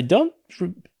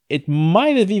it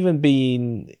might have even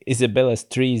been Isabella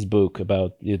Stree's book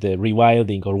about the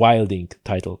rewilding or wilding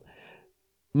title.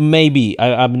 Maybe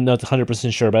I'm not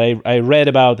 100% sure, but I read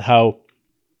about how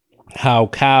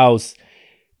cows,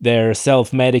 they're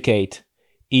self-medicate,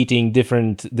 eating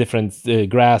different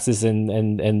grasses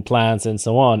and plants and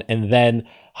so on, and then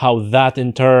how that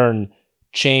in turn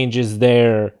changes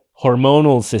their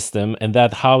hormonal system, and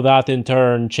how that in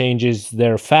turn changes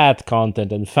their fat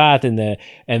content and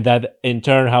that in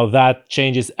turn how that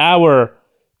changes our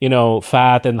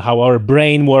fat and how our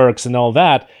brain works and all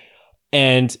that.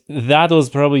 And that was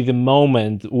probably the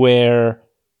moment where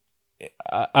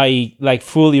I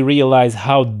fully realized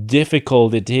how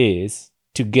difficult it is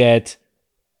to get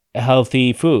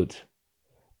healthy food.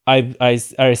 I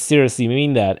seriously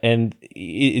mean that. And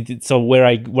so where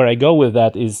I go with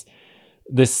that is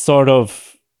this sort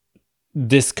of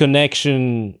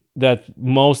disconnection that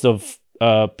most of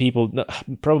people,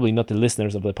 probably not the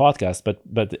listeners of the podcast,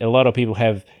 but a lot of people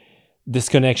have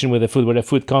disconnection with the food, where the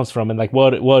food comes from, and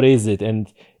what is it?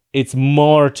 And it's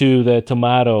more to the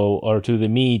tomato or to the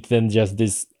meat than just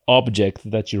this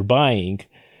object that you're buying,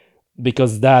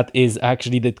 because that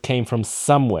came from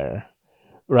somewhere,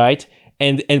 right?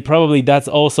 And probably that's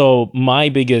also my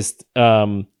biggest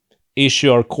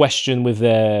issue or question with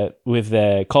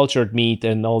the cultured meat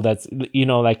and all that.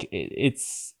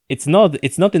 It's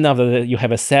not enough that you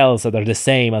have cells that are the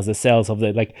same as the cells of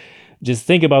the just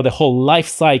think about the whole life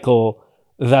cycle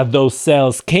that those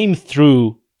cells came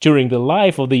through during the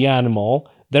life of the animal.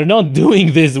 They're not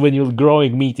doing this when you're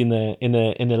growing meat in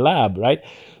a lab, right?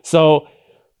 So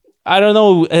I don't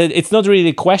know. It's not really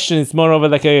a question. It's more of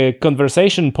a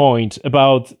conversation point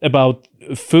about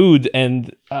food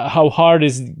and how hard it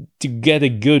is to get a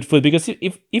good food. Because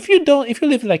if you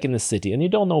live in a city and you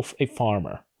don't know a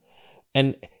farmer,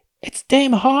 and it's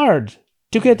damn hard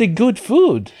to get a good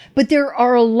food. But there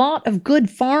are a lot of good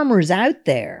farmers out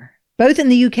there, both in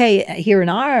the UK, here in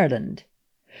Ireland,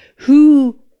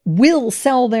 who will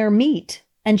sell their meat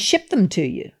and ship them to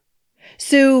you.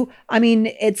 So, I mean,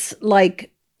 it's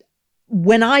like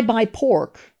when I buy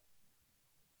pork,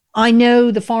 I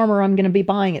know the farmer I'm going to be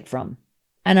buying it from,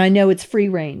 and I know it's free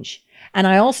range. And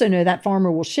I also know that farmer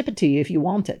will ship it to you if you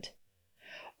want it.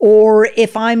 Or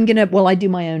if I'm going to, I do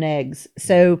my own eggs.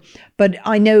 So, but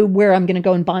I know where I'm going to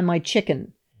go and buy my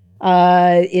chicken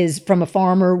is from a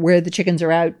farmer where the chickens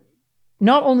are out,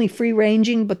 not only free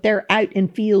ranging, but they're out in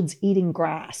fields eating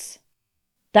grass.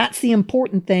 That's the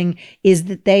important thing, is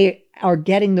that they are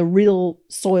getting the real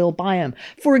soil biome.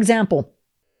 For example,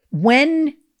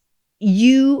 when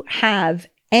you have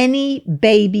any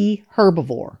baby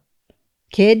herbivore,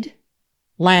 kid,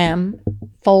 lamb,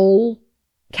 foal,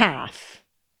 calf,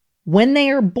 when they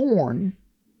are born,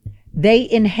 they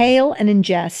inhale and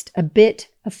ingest a bit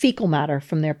of fecal matter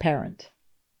from their parent.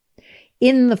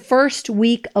 in the first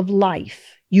week of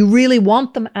life, you really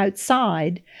want them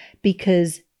outside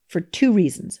because for two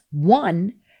reasons.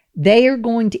 One, they are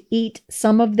going to eat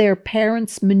some of their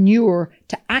parents' manure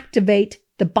to activate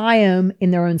the biome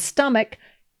in their own stomach.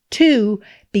 Two,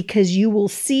 because you will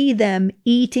see them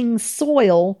eating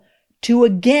soil to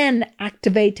again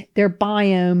activate their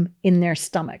biome in their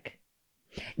stomach.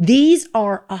 These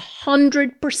are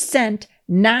 100%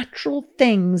 natural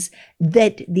things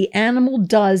that the animal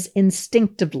does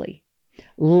instinctively.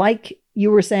 Like you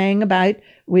were saying about,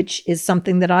 which is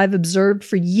something that I've observed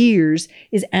for years,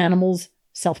 is animals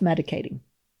self-medicating.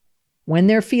 When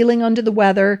they're feeling under the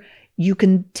weather, you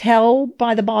can tell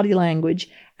by the body language,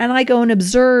 and I go and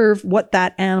observe what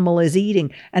that animal is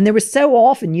eating. And there was so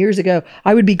often years ago,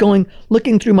 I would be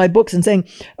looking through my books and saying,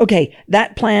 okay,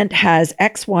 that plant has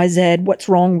X, Y, Z. What's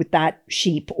wrong with that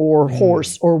sheep or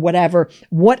horse or whatever?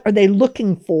 What are they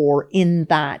looking for in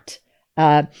that?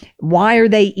 Why are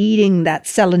they eating that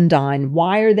celandine?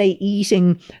 Why are they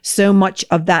eating so much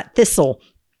of that thistle?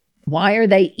 Why are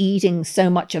they eating so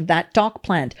much of that dock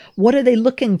plant? What are they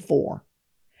looking for?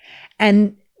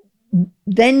 And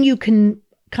then you can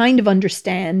kind of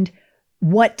understand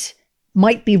what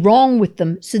might be wrong with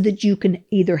them so that you can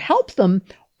either help them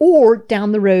or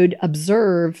down the road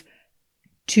observe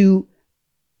to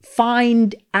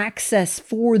find access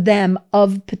for them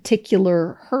of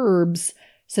particular herbs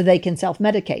so they can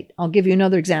self-medicate. I'll give you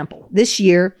another example. This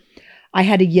year, I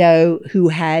had a yo who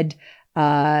had,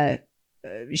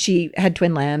 she had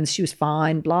twin lambs. She was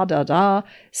fine, blah, blah, blah.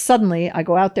 Suddenly, I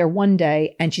go out there one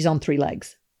day and she's on 3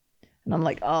 legs. And I'm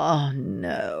like, oh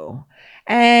no.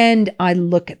 And I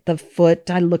look at the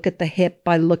foot, I look at the hip,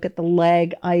 I look at the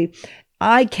leg.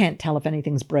 I can't tell if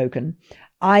anything's broken.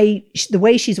 The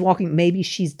way she's walking, maybe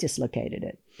she's dislocated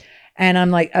it. And I'm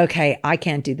like, okay, I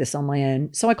can't do this on my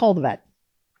own. So I call the vet.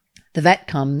 The vet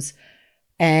comes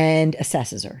and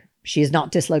assesses her. She is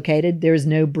not dislocated. There is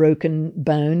no broken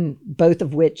bone, both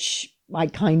of which I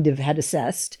kind of had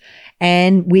assessed.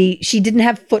 And she didn't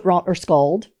have foot rot or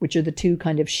scald, which are the two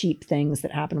kind of sheep things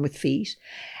that happen with feet.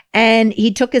 And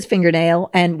he took his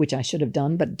fingernail, which I should have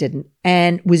done, but didn't,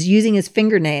 and was using his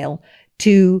fingernail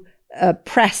to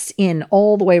press in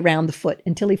all the way around the foot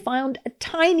until he found a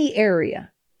tiny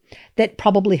area that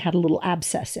probably had a little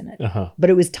abscess in it. But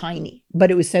it was tiny.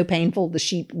 But it was so painful, the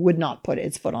sheep would not put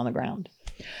its foot on the ground.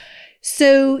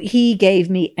 So he gave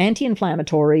me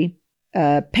anti-inflammatory,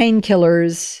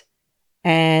 painkillers,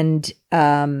 and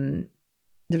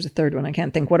there's a third one. I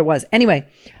can't think what it was. Anyway,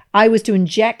 I was to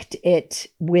inject it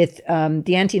with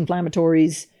the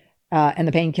anti-inflammatories and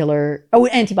the painkiller. Oh,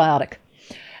 antibiotic.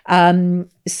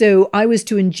 So I was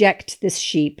to inject this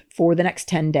sheep for the next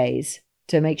 10 days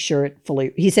to make sure it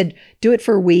fully, he said, do it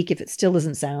for a week. If it still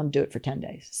isn't sound, do it for 10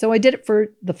 days. So I did it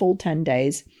for the full 10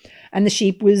 days. And the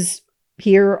sheep was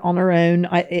here on her own.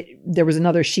 There was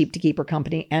another sheep to keep her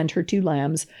company and her 2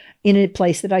 lambs in a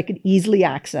place that I could easily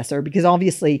access her, because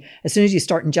obviously as soon as you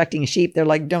start injecting a sheep, they're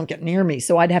like, don't get near me.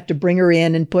 So I'd have to bring her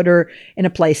in and put her in a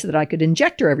place that I could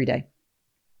inject her every day.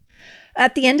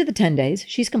 At the end of the 10 days,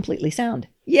 she's completely sound.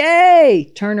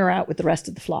 Yay! Turn her out with the rest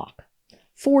of the flock.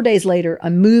 4 days later,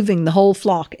 I'm moving the whole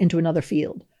flock into another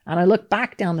field. And I look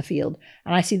back down the field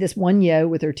and I see this one yo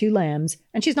with her 2 lambs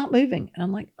and she's not moving. And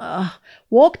I'm like,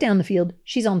 walk down the field.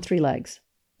 She's on 3 legs.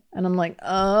 And I'm like,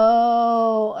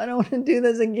 oh, I don't want to do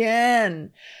this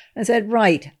again. I said,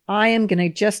 right, I am going to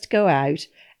just go out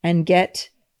and get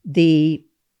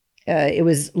it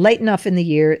was late enough in the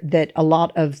year that a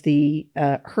lot of the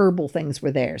herbal things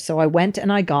were there. So I went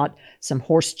and I got some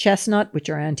horse chestnut, which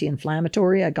are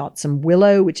anti-inflammatory. I got some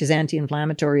willow, which is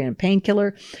anti-inflammatory and a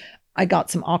painkiller. I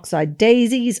got some oxide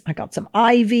daisies. I got some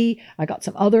ivy. I got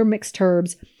some other mixed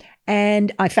herbs.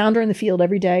 And I found her in the field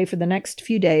every day for the next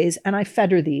few days. And I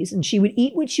fed her these. And she would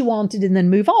eat what she wanted and then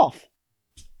move off.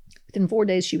 Within 4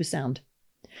 days, she was sound.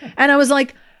 And I was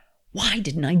like, why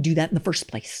didn't I do that in the first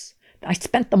place? I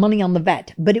spent the money on the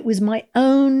vet. But it was my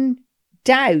own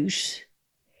doubt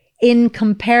in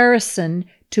comparison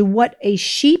to what a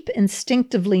sheep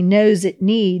instinctively knows it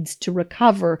needs to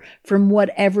recover from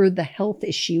whatever the health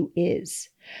issue is.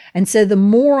 And so the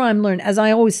more I'm learning, as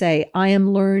I always say, I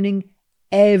am learning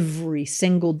every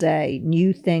single day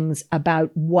new things about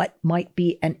what might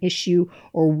be an issue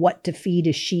or what to feed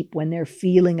a sheep when they're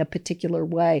feeling a particular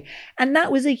way. And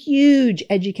that was a huge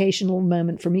educational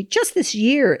moment for me just this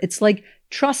year. It's like,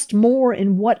 trust more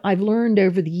in what I've learned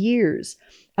over the years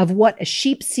of what a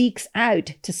sheep seeks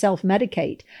out to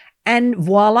self-medicate. And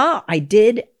voila, I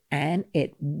did, and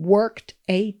it worked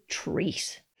a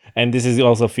treat. And this is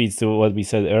also feeds to what we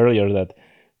said earlier, that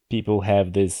people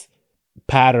have this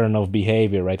pattern of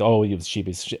behavior, right? Oh, the sheep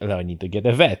is, I need to get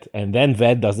a vet. And then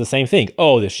vet does the same thing.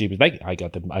 Oh, the sheep is like, I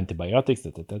got the antibiotics.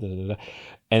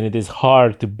 And it is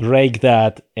hard to break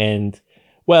that and,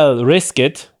 well, risk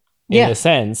it in a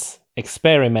sense,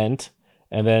 experiment.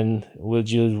 And then will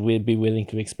be willing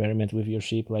to experiment with your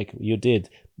sheep like you did?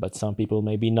 But some people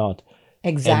maybe not.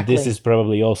 Exactly. And this is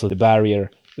probably also the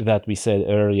barrier that we said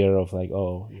earlier of like,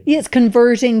 oh. It's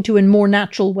converting to a more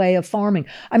natural way of farming.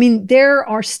 I mean, there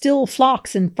are still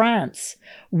flocks in France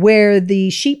where the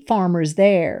sheep farmers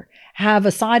there have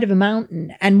a side of a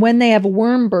mountain. And when they have a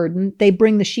worm burden, they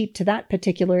bring the sheep to that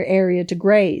particular area to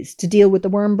graze, to deal with the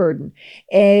worm burden.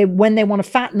 When they want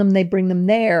to fatten them, they bring them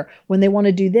there. When they want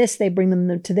to do this, they bring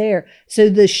them to there. So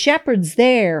the shepherds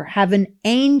there have an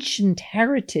ancient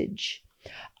heritage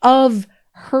of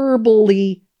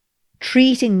herbally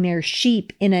treating their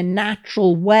sheep in a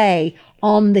natural way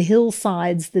on the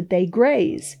hillsides that they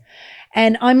graze.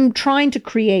 And I'm trying to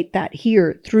create that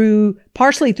here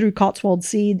partially through Cotswold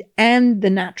seed and the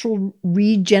natural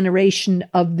regeneration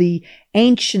of the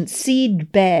ancient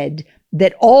seed bed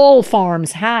that all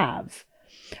farms have.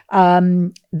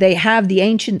 They have the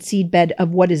ancient seed bed of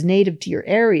what is native to your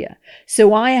area.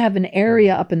 So I have an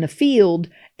area up in the field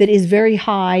that is very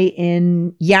high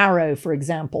in yarrow, for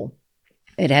example.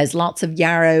 It has lots of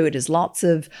yarrow. It has lots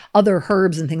of other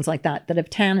herbs and things like that have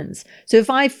tannins. So if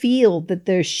I feel that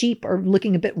their sheep are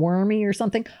looking a bit wormy or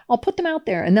something, I'll put them out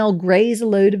there and they'll graze a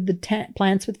load of the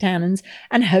plants with tannins.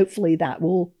 And hopefully that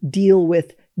will deal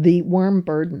with the worm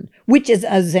burden, which is,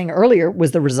 as I was saying earlier,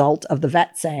 was the result of the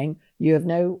vet saying, you have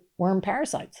no worm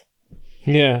parasites.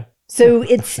 Yeah. So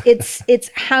it's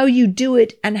how you do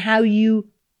it and how you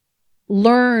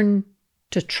learn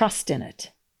to trust in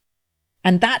it.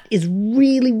 And that is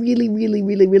really, really, really,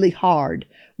 really, really hard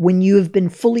when you have been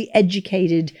fully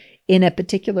educated in a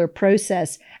particular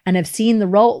process and have seen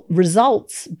the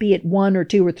results, be it 1 or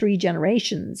 2 or 3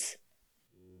 generations.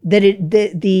 That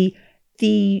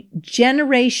the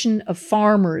generation of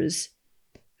farmers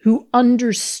who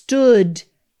understood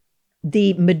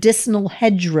the medicinal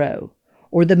hedgerow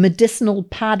or the medicinal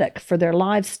paddock for their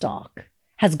livestock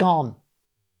has gone.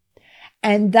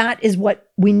 And that is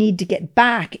what we need to get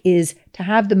back, is to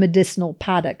have the medicinal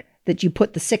paddock that you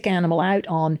put the sick animal out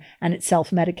on and it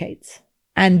self-medicates.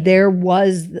 And there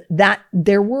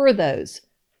were those,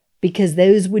 because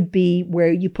those would be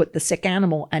where you put the sick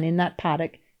animal and in that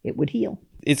paddock, it would heal.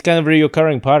 It's kind of a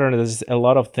recurring pattern. There's a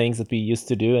lot of things that we used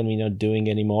to do and we're not doing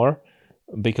anymore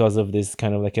because of this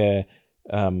kind of like a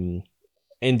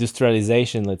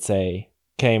industrialization, let's say,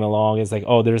 came along. It's like,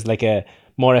 oh, there's like a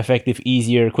more effective,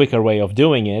 easier, quicker way of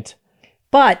doing it.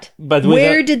 But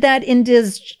where did that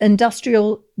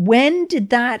when did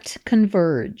that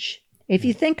converge? If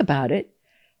you think about it,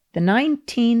 the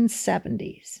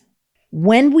 1970s,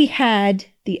 when we had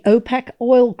the OPEC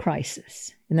oil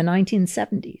crisis in the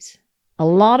 1970s, a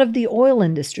lot of the oil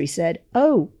industry said,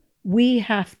 oh, we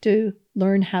have to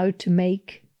learn how to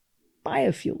make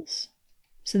biofuels.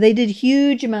 So they did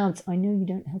huge amounts. I know you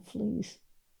don't have fleas,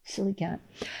 silly cat.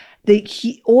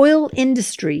 The oil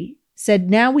industry said,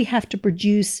 now we have to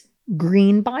produce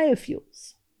green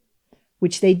biofuels,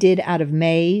 which they did out of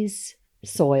maize,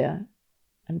 soya,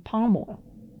 and palm oil.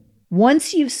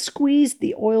 Once you've squeezed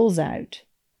the oils out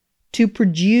to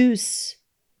produce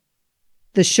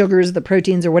the sugars, the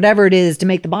proteins, or whatever it is to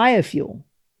make the biofuel,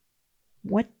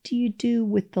 what do you do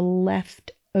with the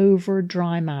leftover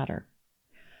dry matter?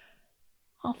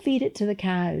 I'll feed it to the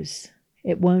cows.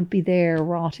 It won't be there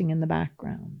rotting in the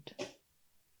background.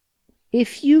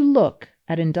 If you look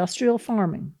at industrial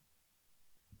farming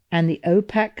and the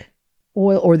OPEC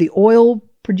oil or the oil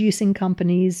producing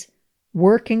companies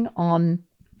working on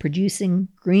producing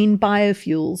green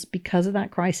biofuels because of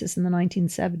that crisis in the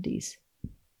 1970s,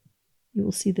 you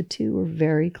will see the two are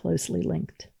very closely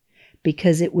linked,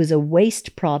 because it was a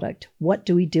waste product. What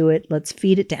do we do it? Let's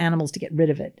feed it to animals to get rid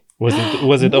of it. Was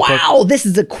it wow, this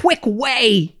is a quick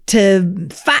way to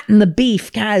fatten the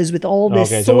beef cows with all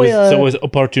this soya. So it was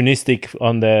opportunistic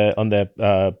on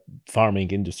the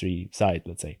farming industry side,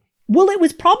 let's say. Well, it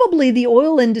was probably the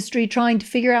oil industry trying to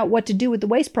figure out what to do with the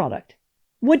waste product.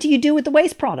 What do you do with the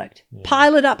waste product? Yeah.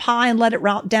 Pile it up high and let it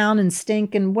rot down and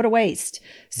stink, and what a waste.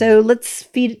 So let's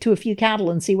feed it to a few cattle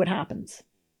and see what happens.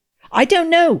 I don't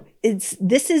know.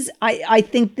 I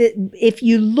think that if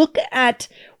you look at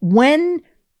when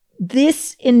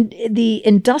the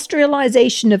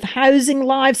industrialization of housing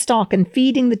livestock and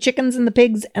feeding the chickens and the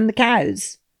pigs and the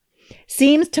cows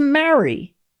seems to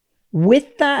marry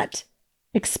with that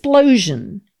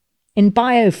explosion in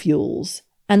biofuels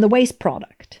and the waste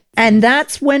product. And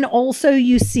that's when also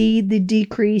you see the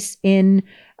decrease in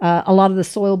a lot of the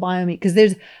soil biome, because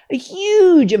there's a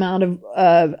huge amount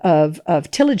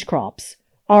of tillage crops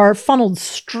are funneled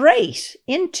straight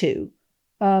into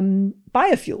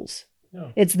biofuels.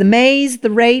 Yeah. It's the maize,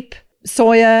 the rape,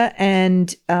 soya,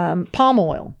 and palm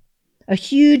oil. A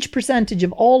huge percentage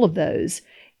of all of those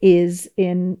is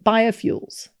in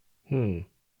biofuels.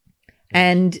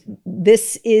 And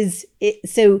this is it.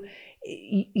 So,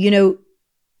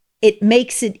 it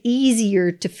makes it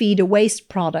easier to feed a waste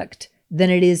product than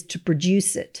it is to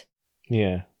produce it.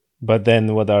 Yeah. But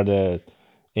then what are the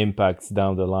impacts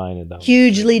down the line?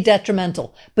 Hugely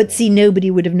detrimental. But see, nobody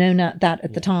would have known that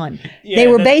at the time. They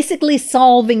were basically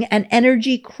solving an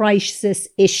energy crisis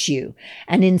issue.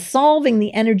 And in solving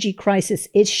the energy crisis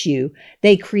issue,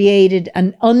 they created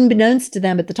unbeknownst to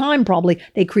them at the time, probably,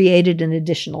 they created an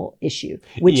additional issue,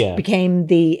 which became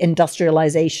the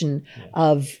industrialization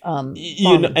of farming.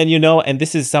 And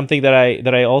this is something that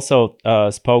I also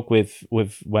spoke with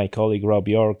my colleague Rob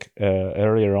York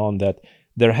earlier on, that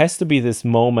there has to be this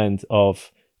moment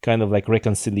of kind of like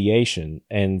reconciliation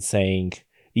and saying,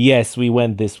 yes, we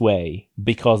went this way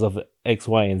because of X,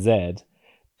 Y, and Z,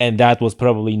 and that was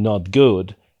probably not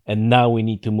good, and now we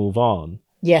need to move on.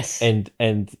 Yes. And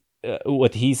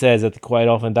what he says that quite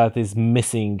often that is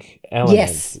missing element.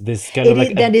 Yes. This kind of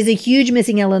like that is a huge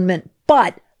missing element.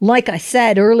 But like I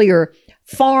said earlier,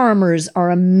 farmers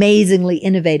are amazingly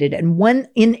innovative, and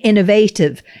when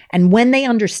they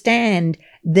understand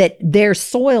that their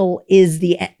soil is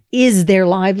their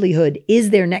livelihood,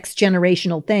 is their next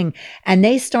generational thing, and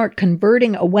they start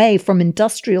converting away from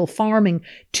industrial farming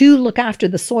to look after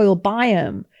the soil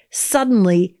biome,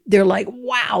 suddenly they're like,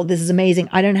 wow, this is amazing.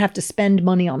 I don't have to spend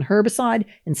money on herbicide,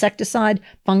 insecticide,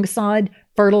 fungicide,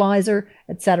 fertilizer,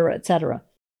 et cetera, et cetera.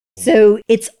 So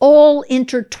it's all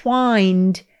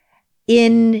intertwined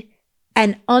in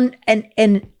and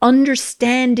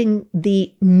understanding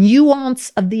the nuance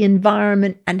of the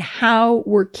environment and how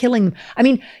we're killing them. I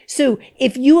mean, so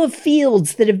if you have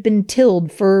fields that have been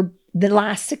tilled for the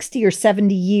last 60 or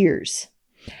 70 years,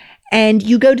 and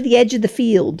you go to the edge of the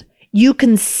field, you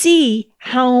can see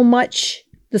how much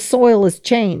the soil has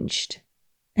changed,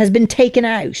 has been taken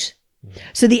out.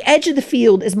 So the edge of the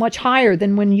field is much higher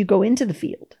than when you go into the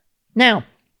field. Now,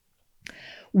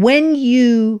 when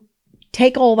you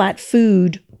take all that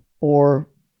food or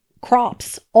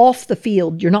crops off the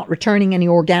field, you're not returning any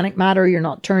organic matter, you're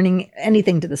not turning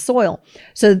anything to the soil.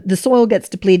 So the soil gets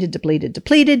depleted.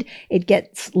 It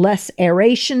gets less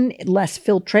aeration, less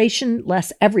filtration,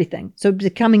 less everything. So it's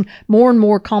becoming more and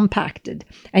more compacted.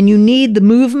 And you need the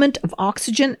movement of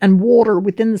oxygen and water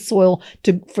within the soil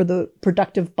for the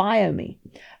productive biome.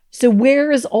 So where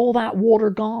is all that water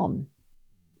gone?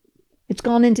 It's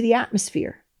gone into the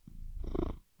atmosphere.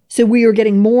 So we are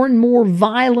getting more and more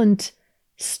violent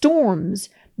storms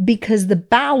because the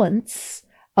balance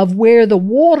of where the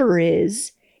water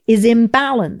is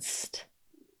imbalanced.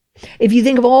 If you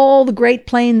think of all the Great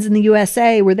Plains in the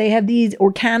USA where they have these,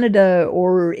 or Canada,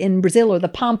 or in Brazil, or the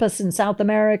Pampas in South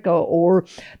America, or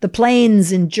the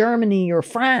plains in Germany or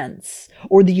France,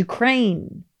 or the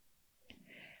Ukraine,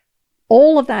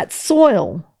 all of that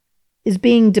soil is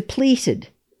being depleted.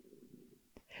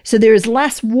 So there's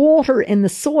less water in the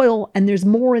soil and there's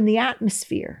more in the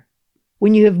atmosphere.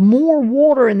 When you have more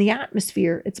water in the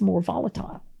atmosphere, it's more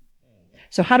volatile.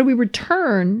 So how do we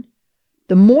return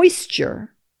the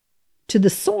moisture to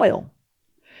the soil?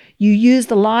 You use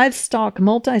the livestock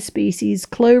multi-species,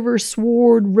 clover,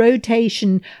 sward,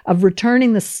 rotation of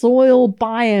returning the soil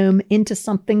biome into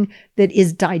something that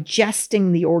is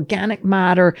digesting the organic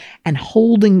matter and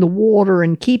holding the water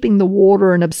and keeping the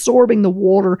water and absorbing the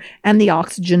water and the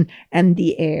oxygen and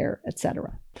the air,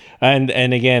 etc. And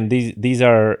again, these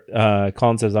are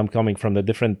concepts. I'm coming from the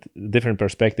different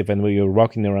perspective. And when you're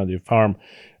walking around your farm,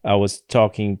 I was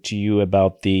talking to you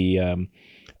about the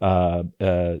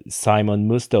Simon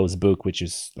Mustow's book, which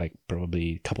is like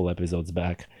probably a couple episodes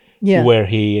back, where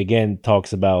he again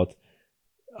talks about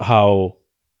how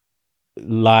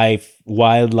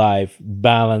wildlife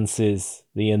balances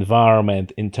the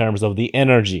environment in terms of the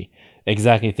energy,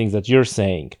 exactly things that you're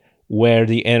saying, where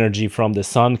the energy from the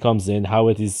sun comes in, how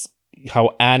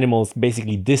animals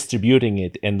basically distributing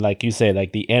it, and like you say,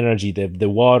 like the energy, the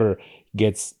water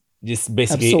gets just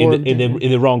basically in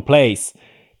the wrong place.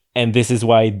 And this is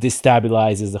why it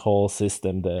destabilizes the whole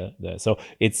system. So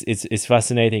it's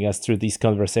fascinating us through these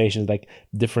conversations, like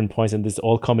different points, and this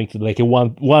all coming to like a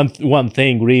one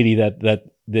thing really, that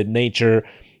nature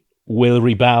will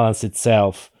rebalance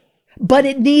itself. But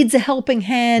it needs a helping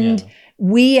hand. Yeah.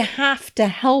 We have to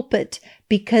help it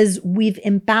because we've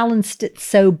imbalanced it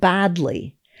so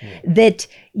badly that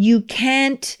you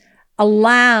can't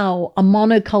allow a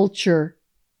monoculture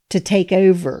to take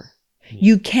over.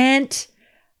 You can't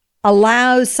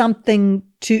allow something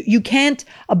you can't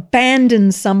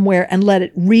abandon somewhere and let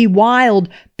it rewild,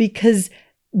 because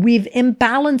we've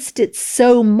imbalanced it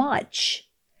so much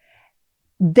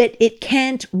that it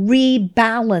can't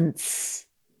rebalance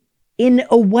in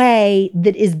a way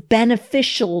that is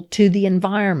beneficial to the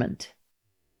environment.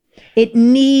 It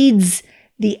needs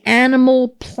the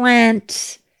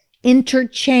animal-plant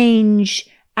interchange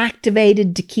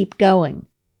activated to keep going.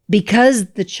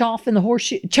 Because the chough and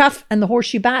the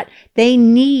horseshoe bat, they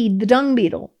need the dung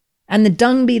beetle, and the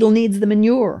dung beetle needs the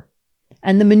manure,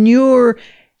 and the manure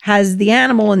has the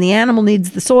animal, and the animal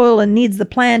needs the soil and needs the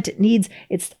plant.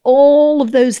 It's all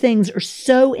of those things are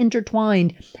so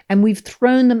intertwined, and we've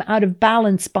thrown them out of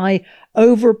balance by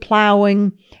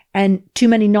overplowing and too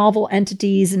many novel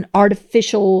entities and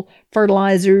artificial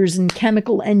fertilizers and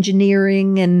chemical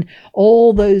engineering and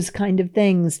all those kind of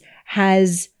things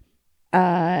has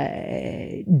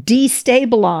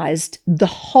destabilized the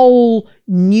whole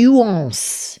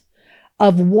nuance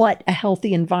of what a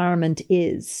healthy environment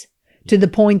is, to the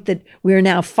point that we're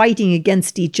now fighting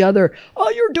against each other. Oh,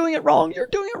 you're doing it wrong. You're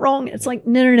doing it wrong. It's like,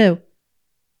 no.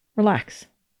 Relax.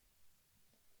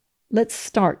 Let's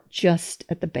start just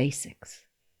at the basics.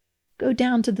 Go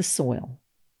down to the soil.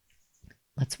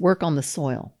 Let's work on the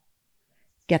soil.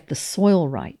 Get the soil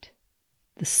right.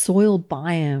 The soil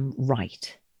biome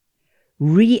right.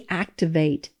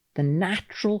 Reactivate the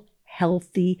natural,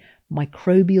 healthy,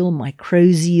 microbial,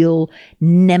 mycorrhizal,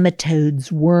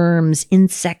 nematodes, worms,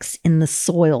 insects in the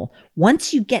soil.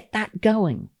 Once you get that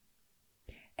going,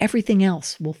 everything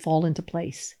else will fall into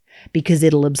place, because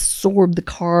it'll absorb the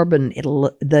carbon.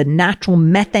 The natural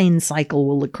methane cycle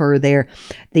will occur there.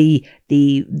 The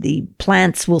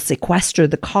plants will sequester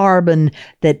the carbon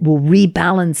that will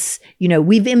rebalance.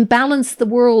 We've imbalanced the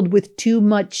world with too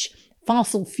much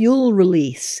fossil fuel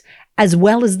release, as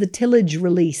well as the tillage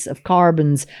release of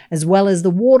carbons, as well as the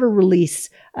water release,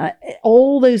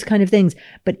 all those kind of things.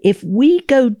 But if we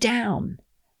go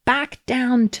back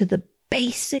down to the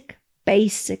basic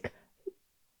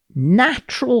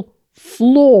natural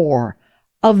floor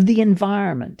of the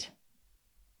environment,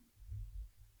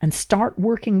 and start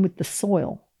working with the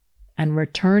soil and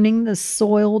returning the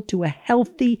soil to a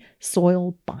healthy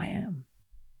soil biome,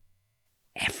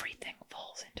 everything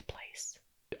falls into place.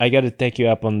 I got to take you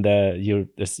up on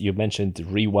you mentioned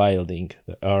rewilding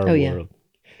our world.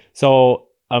 So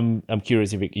I'm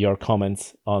curious if your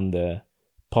comments on the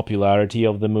popularity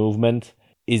of the movement.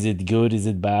 Is it good? Is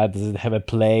it bad? Does it have a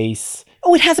place?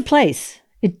 Oh, it has a place.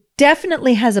 It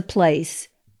definitely has a place,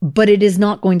 but it is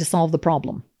not going to solve the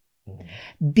problem,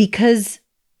 because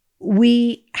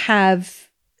we have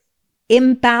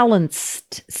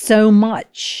imbalanced so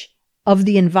much of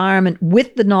the environment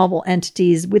with the novel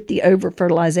entities, with the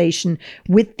over-fertilization,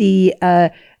 with the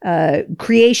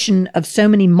creation of so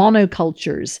many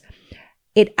monocultures.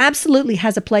 It absolutely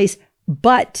has a place,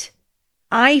 but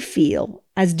I feel,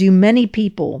 as do many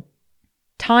people,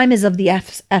 time is of the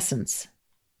essence.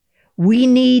 We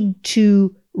need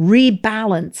to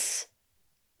rebalance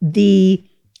the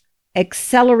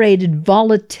accelerated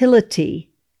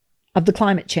volatility of the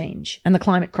climate change and the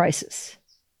climate crisis.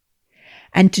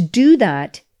 And to do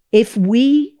that, if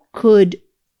we could,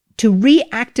 to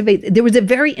reactivate, there was a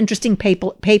very interesting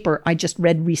paper I just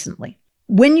read recently.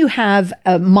 When you have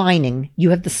mining, you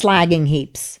have the slagging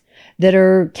heaps that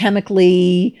are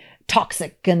chemically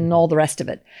toxic and all the rest of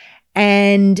it.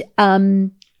 And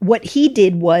what he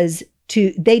did was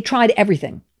they tried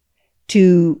everything,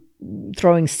 to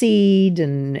throwing seed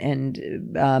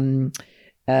and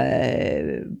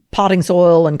potting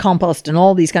soil and compost and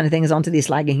all these kind of things onto these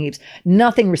slagging heaps.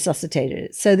 Nothing resuscitated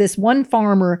it. So this one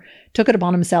farmer took it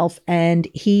upon himself, and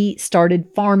he started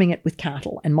farming it with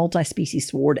cattle and multi-species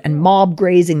sward and mob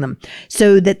grazing them,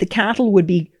 so that the cattle would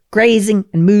be grazing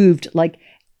and moved like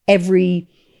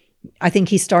I think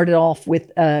he started off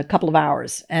with a couple of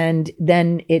hours, and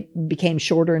then it became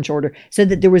shorter and shorter, so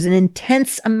that there was an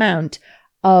intense amount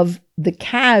of the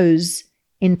cow's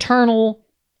internal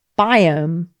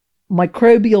biome,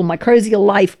 mycorrhizal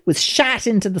life was shot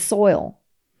into the soil,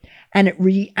 and it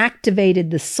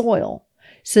reactivated the soil,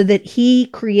 so that he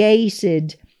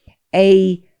created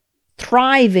a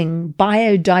thriving,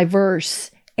 biodiverse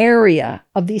area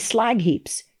of these slag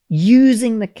heaps,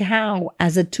 using the cow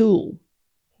as a tool.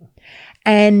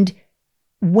 And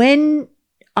when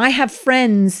I have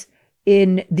friends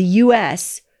in the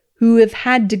US who have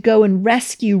had to go and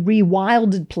rescue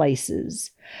rewilded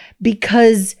places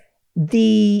because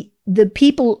the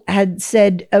people had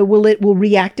said, oh, well, it will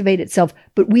reactivate itself.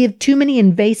 But we have too many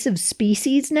invasive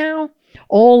species now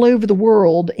all over the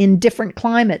world in different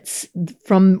climates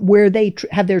from where they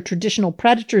have their traditional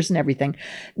predators and everything,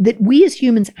 that we as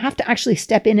humans have to actually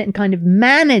step in and kind of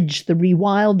manage the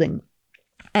rewilding.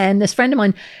 And this friend of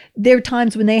mine, there are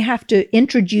times when they have to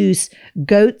introduce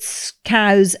goats,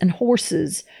 cows, and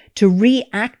horses to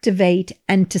reactivate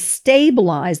and to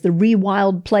stabilize the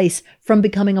rewild place from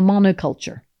becoming a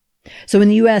monoculture. So in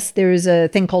the US, there's a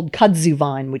thing called kudzu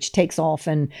vine, which takes off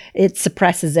and it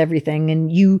suppresses everything.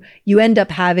 And you end up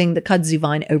having the kudzu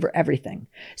vine over everything.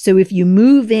 So if you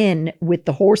move in with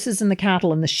the horses and the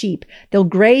cattle and the sheep, they'll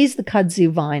graze the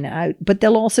kudzu vine out, but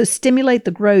they'll also stimulate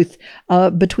the growth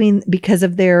because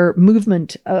of their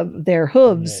movement of their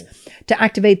hooves to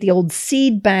activate the old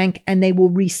seed bank, and they will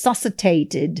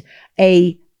resuscitate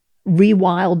a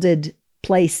rewilded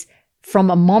place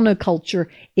from a monoculture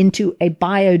into a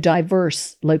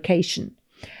biodiverse location.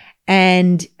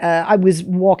 And I was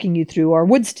walking you through our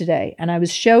woods today, and I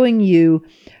was showing you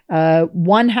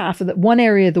one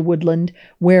area of the woodland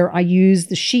where I use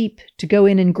the sheep to go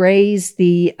in and graze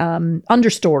the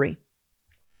understory.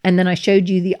 And then I showed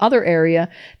you the other area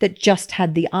that just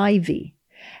had the ivy.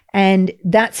 And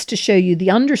that's to show you the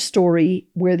understory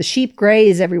where the sheep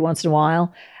graze every once in a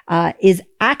while is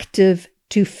active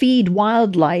to feed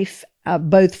wildlife,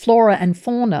 both flora and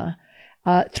fauna,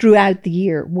 throughout the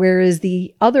year, whereas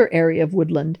the other area of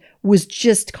woodland was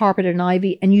just carpet and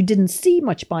ivy, and you didn't see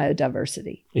much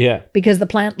biodiversity. Yeah. Because the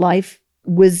plant life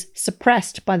was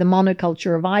suppressed by the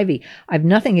monoculture of ivy. I've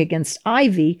nothing against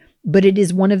ivy, but it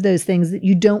is one of those things that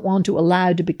you don't want to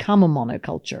allow to become a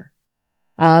monoculture.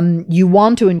 You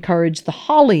want to encourage the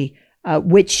holly,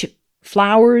 which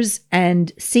flowers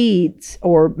and seeds,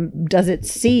 or does its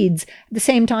seeds at the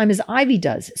same time as ivy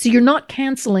does. So you're not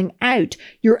canceling out,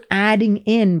 you're adding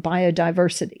in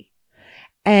biodiversity.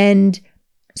 And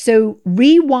so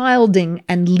rewilding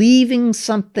and leaving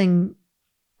something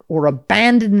or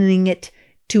abandoning it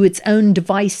to its own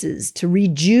devices, to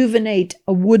rejuvenate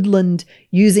a woodland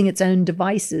using its own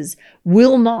devices,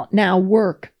 will not now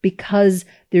work because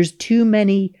there's too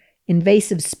many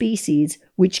invasive species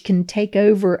which can take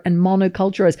over and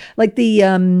monoculturize. Like the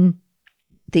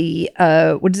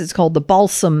what is it called? The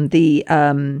balsam,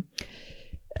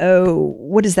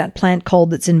 what is that plant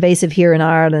called that's invasive here in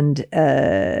Ireland?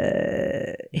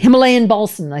 Himalayan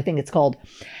balsam, I think it's called.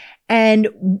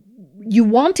 And you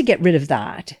want to get rid of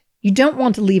that. You don't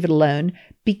want to leave it alone,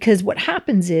 because what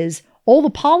happens is all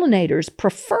the pollinators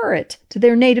prefer it to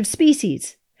their native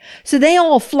species. So they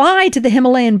all fly to the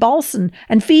Himalayan balsam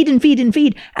and feed and feed and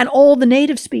feed. And all the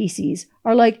native species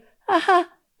are like,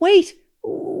 wait,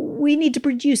 we need to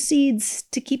produce seeds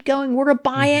to keep going. We're a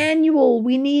biannual.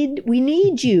 We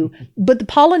need you. But the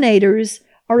pollinators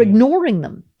are ignoring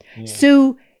them. Yeah.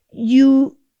 So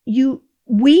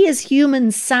we as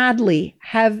humans, sadly,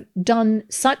 have done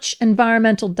such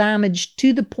environmental damage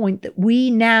to the point that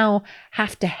we now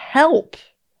have to help.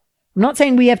 I'm not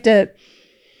saying we have to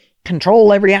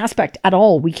control every aspect at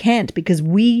all. We can't, because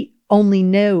we only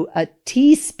know a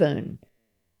teaspoon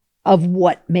of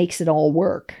what makes it all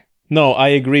work. No, I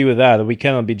agree with that. We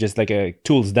cannot be just like a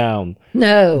tools down.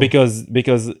 No. Because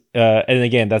and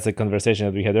again, that's a conversation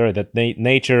that we had earlier, that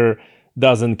nature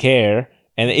doesn't care,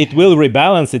 and it will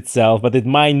rebalance itself, but it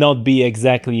might not be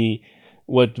exactly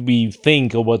what we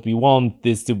think or what we want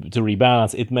this to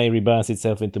rebalance. It may rebalance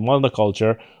itself into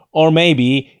monoculture, or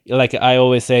maybe, like I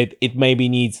always said, it maybe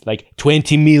needs like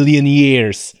 20 million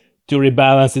years to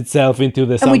rebalance itself into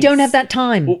the... And we don't have that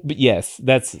time. Yes,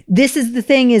 This is the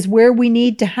thing, is where we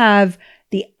need to have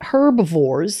the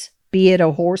herbivores, be it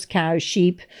a horse, cow,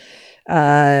 sheep,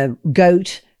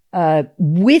 goat,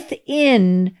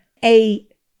 within a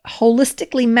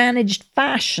holistically managed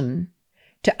fashion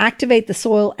to activate the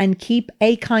soil and keep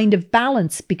a kind of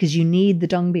balance, because you need the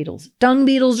dung beetles. Dung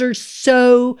beetles are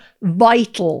so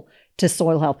vital to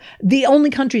soil health. The only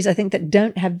countries I think that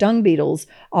don't have dung beetles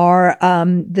are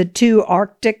the two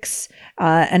Arctics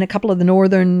and a couple of the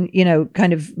northern,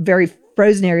 kind of very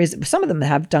frozen areas. Some of them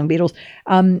have dung beetles.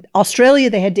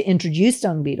 Australia, they had to introduce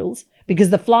dung beetles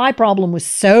because the fly problem was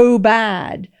so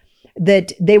bad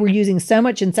that they were using so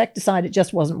much insecticide, it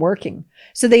just wasn't working.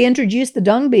 So they introduced the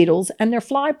dung beetles and their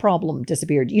fly problem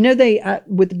disappeared. They,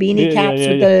 with the beanie caps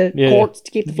with the corks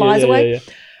to keep the flies away. Yeah.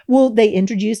 Well, they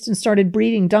introduced and started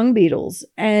breeding dung beetles,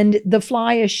 and the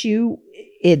fly issue,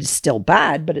 it's still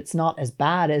bad, but it's not as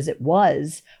bad as it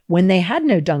was when they had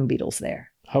no dung beetles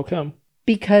there. How come?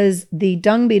 Because the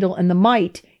dung beetle and the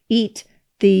mite eat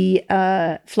the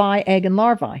fly, egg, and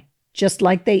larvae, just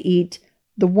like they eat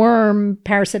the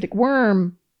parasitic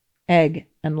worm, egg,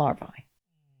 and larvae.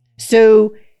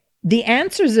 So the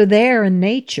answers are there in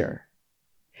nature.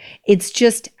 It's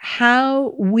just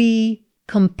how we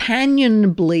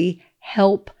companionably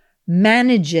help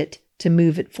manage it to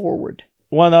move it forward.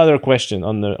 One other question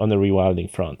on the rewilding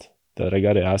front that I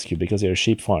got to ask you, because you're a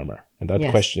sheep farmer, and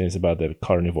that question is about the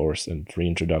carnivores and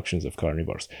reintroductions of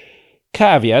carnivores.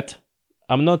 Caveat: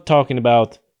 I'm not talking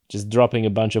about just dropping a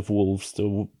bunch of wolves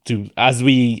to as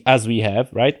we have,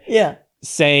 right? Yeah.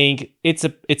 Saying it's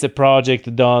a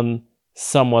project done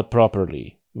somewhat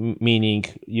properly, meaning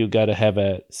you got to have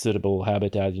a suitable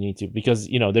habitat. You need to, because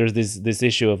there's this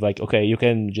issue of like, okay, you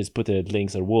can just put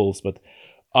lynx or wolves, but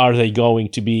are they going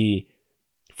to be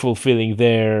fulfilling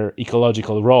their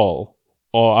ecological role,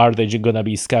 or are they just gonna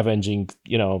be scavenging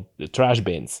the trash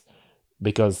bins?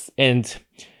 And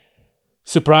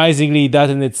surprisingly, that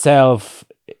in itself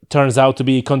turns out to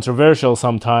be controversial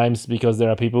sometimes, because there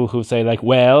are people who say like,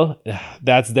 well,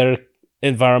 that's their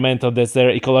that's their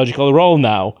ecological role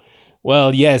now.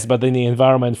 Well, yes, but in the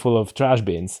environment full of trash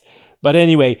bins. But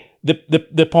anyway,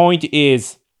 the point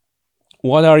is,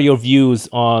 what are your views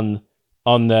on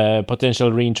the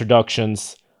potential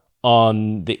reintroductions,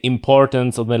 on the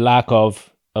importance of the lack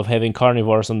of having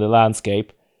carnivores on the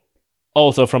landscape,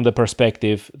 also from the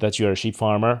perspective that you're a sheep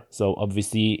farmer? So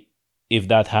obviously, if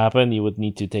that happened, you would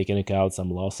need to take into account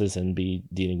some losses and be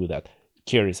dealing with that.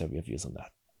 Curious of your views on that.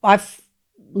 I've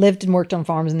lived and worked on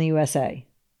farms in the USA.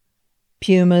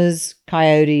 Pumas,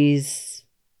 coyotes,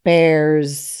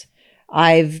 bears.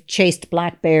 I've chased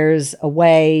black bears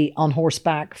away on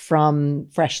horseback from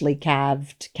freshly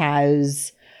calved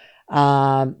cows.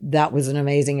 That was an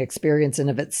amazing experience in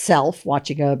of itself.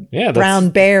 Watching a brown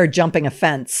bear jumping a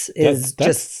fence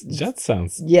that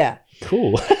sounds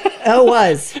cool.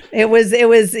 It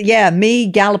was me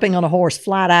galloping on a horse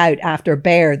flat out after a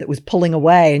bear that was pulling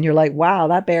away, and you're like, wow,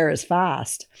 that bear is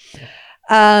fast.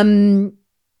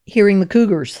 Hearing the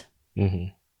cougars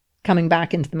coming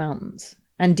back into the mountains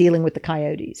and dealing with the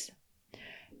coyotes.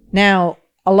 Now,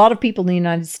 a lot of people in the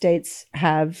United States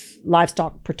have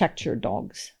livestock protector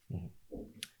dogs.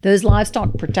 Those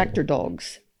livestock protector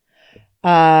dogs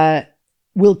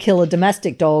will kill a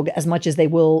domestic dog as much as they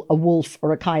will a wolf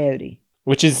or a coyote.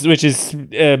 Which is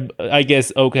I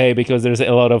guess, okay, because there's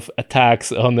a lot of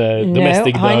attacks on the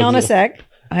domestic dogs.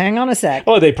 Hang on a sec.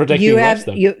 Oh, they protect your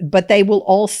livestock. But they will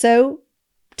also,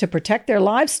 to protect their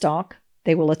livestock,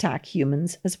 they will attack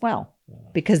humans as well,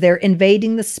 because they're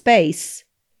invading the space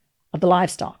of the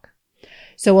livestock.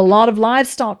 So a lot of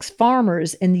livestock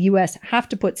farmers in the US have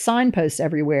to put signposts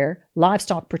everywhere,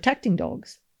 livestock protecting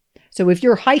dogs. So if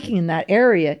you're hiking in that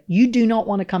area, you do not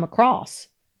want to come across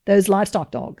those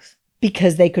livestock dogs,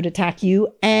 because they could attack you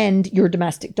and your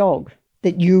domestic dog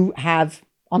that you have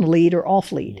on a lead or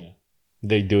off lead. Yeah.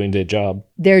 They're doing their job.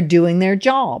 They're doing their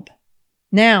job.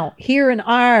 Now, here in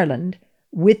Ireland,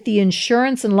 with the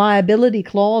insurance and liability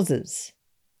clauses,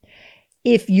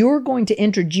 if you're going to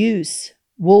introduce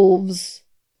wolves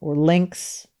or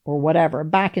lynx or whatever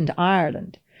back into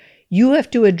Ireland, you have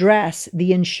to address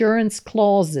the insurance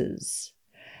clauses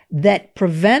that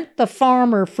prevent the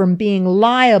farmer from being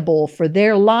liable for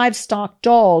their livestock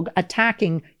dog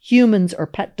attacking humans or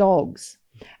pet dogs.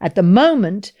 At the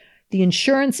moment, the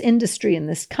insurance industry in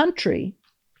this country,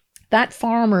 that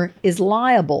farmer is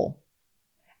liable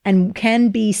and can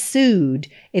be sued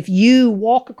if you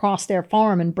walk across their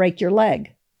farm and break your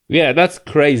leg. Yeah, that's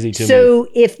crazy to me. So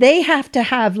if they have to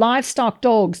have livestock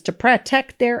dogs to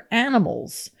protect their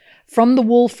animals from the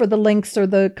wolf or the lynx or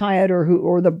the coyote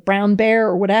or the brown bear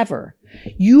or whatever,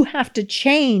 you have to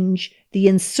change the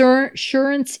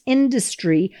insurance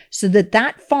industry so that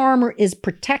that farmer is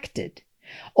protected.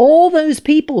 All those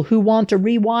people who want to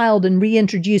rewild and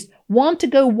reintroduce want to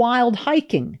go wild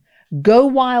hiking. Go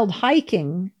wild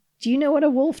hiking. Do you know what a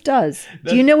wolf does?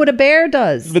 Do you know what a bear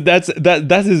does? But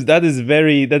that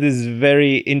is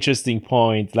very interesting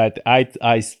point. Like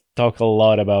I talk a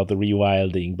lot about the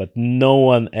rewilding, but no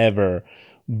one ever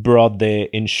brought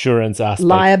the insurance aspect,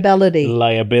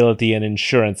 liability and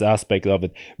insurance aspect of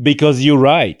it. Because you're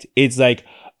right. It's like,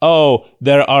 oh,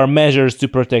 there are measures to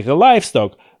protect the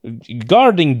livestock.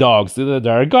 Guarding dogs, there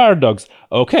are guard dogs.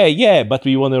 Okay, yeah, but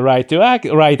we want a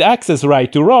right access,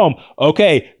 right to roam.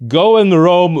 Okay, go and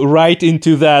roam right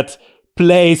into that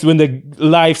place when the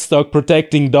livestock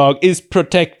protecting dog is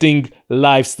protecting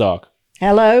livestock.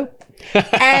 Hello?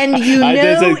 And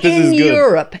in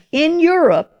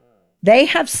Europe, they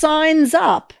have signs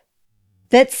up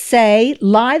that say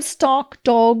livestock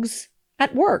dogs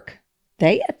at work.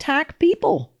 They attack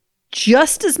people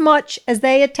just as much as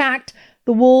they attacked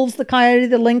the wolves, the coyote,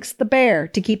 the lynx, the bear,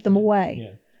 to keep them away.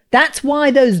 Yeah. That's why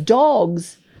those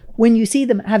dogs when you see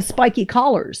them, have spiky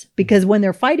collars, because when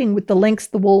they're fighting with the lynx,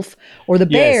 the wolf, or the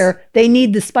bear, they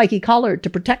need the spiky collar to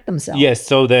protect themselves. Yes,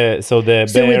 so the bear So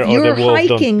if or the you're wolf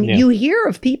hiking, you hear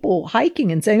of people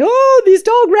hiking and saying, "Oh, these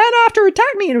dogs ran after,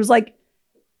 attacked me," and it was like,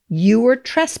 you were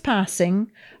trespassing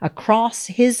across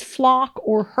his flock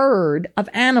or herd of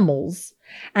animals,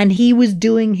 and he was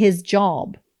doing his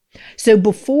job. So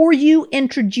before you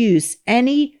introduce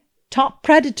any top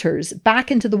predators back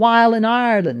into the wild in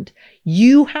Ireland,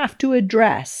 you have to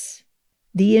address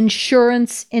the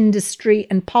insurance industry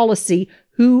and policy.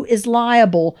 Who is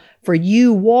liable for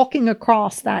you walking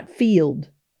across that field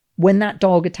when that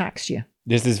dog attacks you?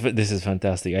 This is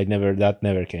fantastic. That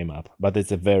never came up, but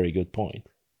it's a very good point.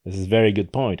 This is a very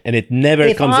good point. And it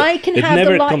never comes up.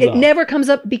 It never comes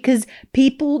up because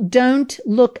people don't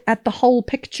look at the whole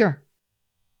picture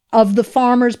of the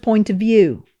farmer's point of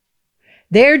view.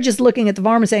 They're just looking at the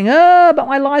farmer saying, "Oh, but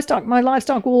my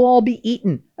livestock will all be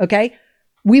eaten." Okay,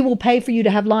 we will pay for you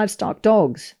to have livestock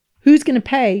dogs. Who's going to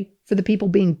pay for the people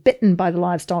being bitten by the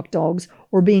livestock dogs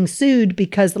or being sued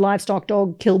because the livestock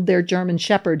dog killed their German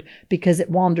shepherd because it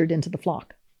wandered into the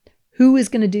flock? Who is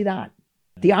going to do that?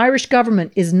 The Irish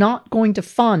government is not going to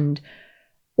fund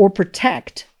or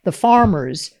protect the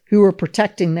farmers who are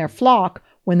protecting their flock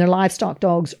when their livestock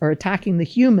dogs are attacking the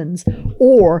humans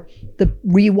or the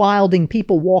rewilding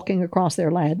people walking across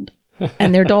their land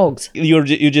and their dogs. You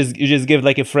just give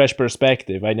like a fresh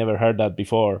perspective. I never heard that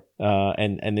before,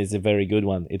 and it's a very good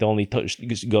one. It only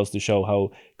goes to show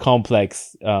how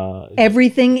complex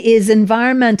everything is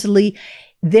environmentally.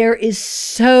 There is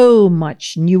so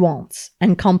much nuance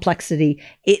and complexity.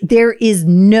 There is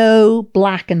no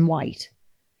black and white.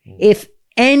 If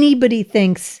anybody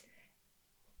thinks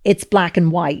it's black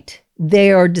and white,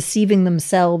 they are deceiving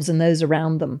themselves and those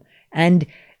around them. And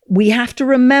we have to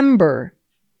remember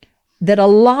that a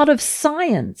lot of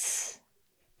science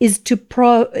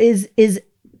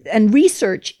and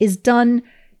research is done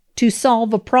to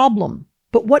solve a problem.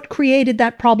 But what created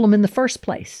that problem in the first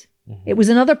place? It was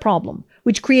another problem,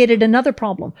 which created another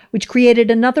problem, which created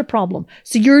another problem.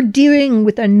 So you're dealing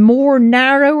with a more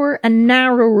narrower and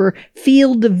narrower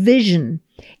field of vision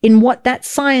in what that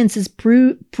science is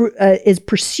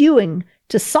pursuing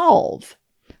to solve.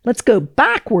 Let's go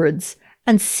backwards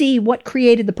and see what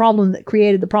created the problem that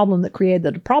created the problem that created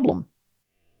the problem.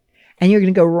 And you're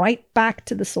going to go right back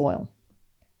to the soil.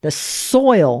 The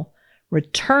soil,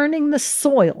 returning the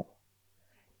soil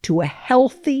to a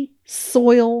healthy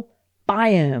soil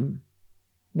biome.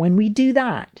 When we do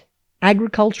that,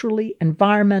 agriculturally,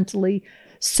 environmentally,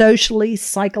 socially,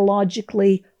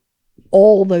 psychologically,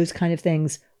 all those kind of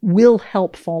things will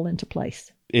help fall into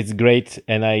place. It's great,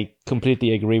 and I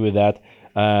completely agree with that.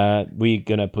 We're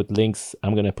gonna put links.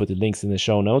 I'm gonna put the links in the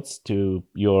show notes to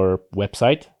your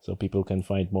website so people can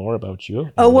find more about you.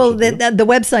 Oh, well, the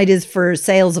website is for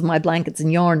sales of my blankets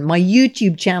and yarn. My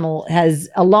YouTube channel has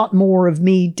a lot more of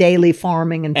me daily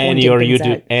farming and your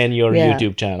YouTube out. And your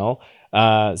YouTube channel.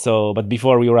 But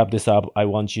before we wrap this up, I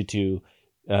want you to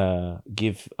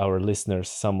give our listeners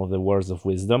some of the words of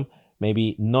wisdom.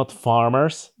 Maybe not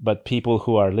farmers, but people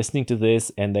who are listening to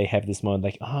this and they have this moment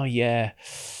like, oh yeah,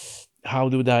 how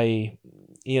do they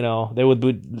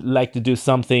would like to do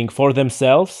something for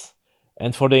themselves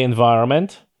and for the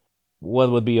environment. What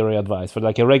would be your advice for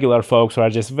like a regular folks who are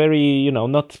just very,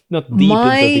 not deep into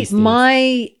these things?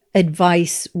 My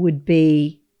advice would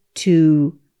be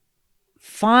to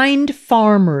find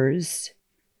farmers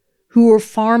who are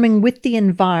farming with the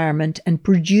environment and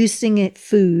producing it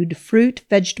food, fruit,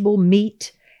 vegetable,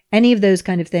 meat, any of those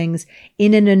kind of things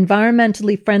in an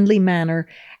environmentally friendly manner,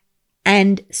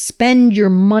 and spend your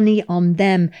money on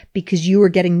them because you are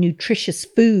getting nutritious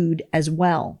food as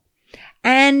well.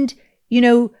 And,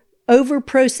 over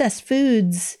processed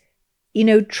foods,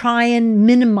 try and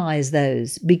minimize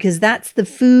those because that's the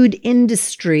food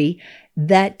industry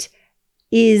that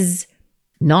is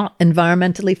not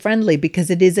environmentally friendly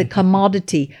because it is a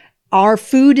commodity. Our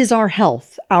food is our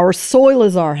health. Our soil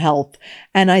is our health.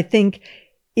 And I think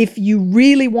if you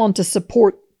really want to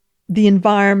support the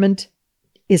environment,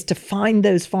 is to find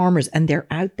those farmers, and they're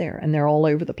out there and they're all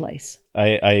over the place.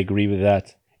 I agree with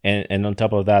that. And on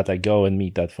top of that, I go and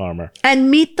meet that farmer. And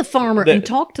meet the farmer and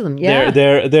talk to them. Yeah.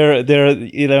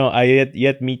 I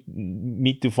yet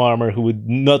meet the farmer who would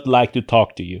not like to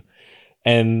talk to you.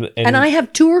 And I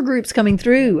have tour groups coming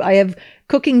through. I have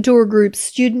cooking tour groups,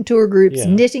 student tour groups,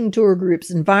 knitting tour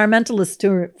groups, environmentalist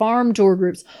tour, farm tour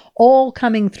groups, all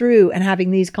coming through and having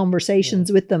these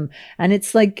conversations with them. And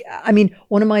it's like,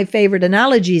 one of my favorite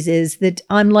analogies is that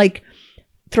I'm like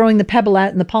throwing the pebble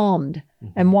out in the pond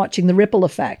and watching the ripple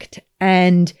effect.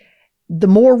 And the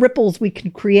more ripples we can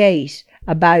create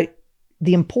about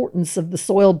the importance of the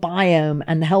soil biome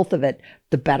and the health of it,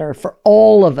 the better for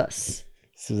all of us.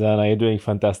 Suzanna, you're doing a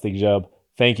fantastic job.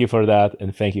 Thank you for that,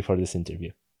 and thank you for this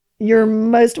interview. You're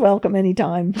most welcome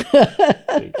anytime.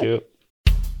 Thank you.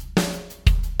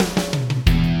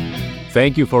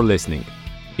 Thank you for listening.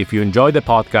 If you enjoyed the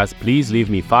podcast, please leave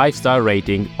me 5-star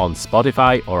rating on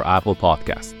Spotify or Apple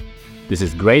Podcasts. This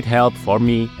is great help for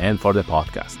me and for the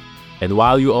podcast. And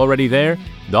while you're already there,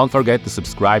 don't forget to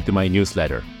subscribe to my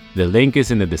newsletter. The link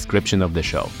is in the description of the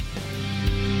show.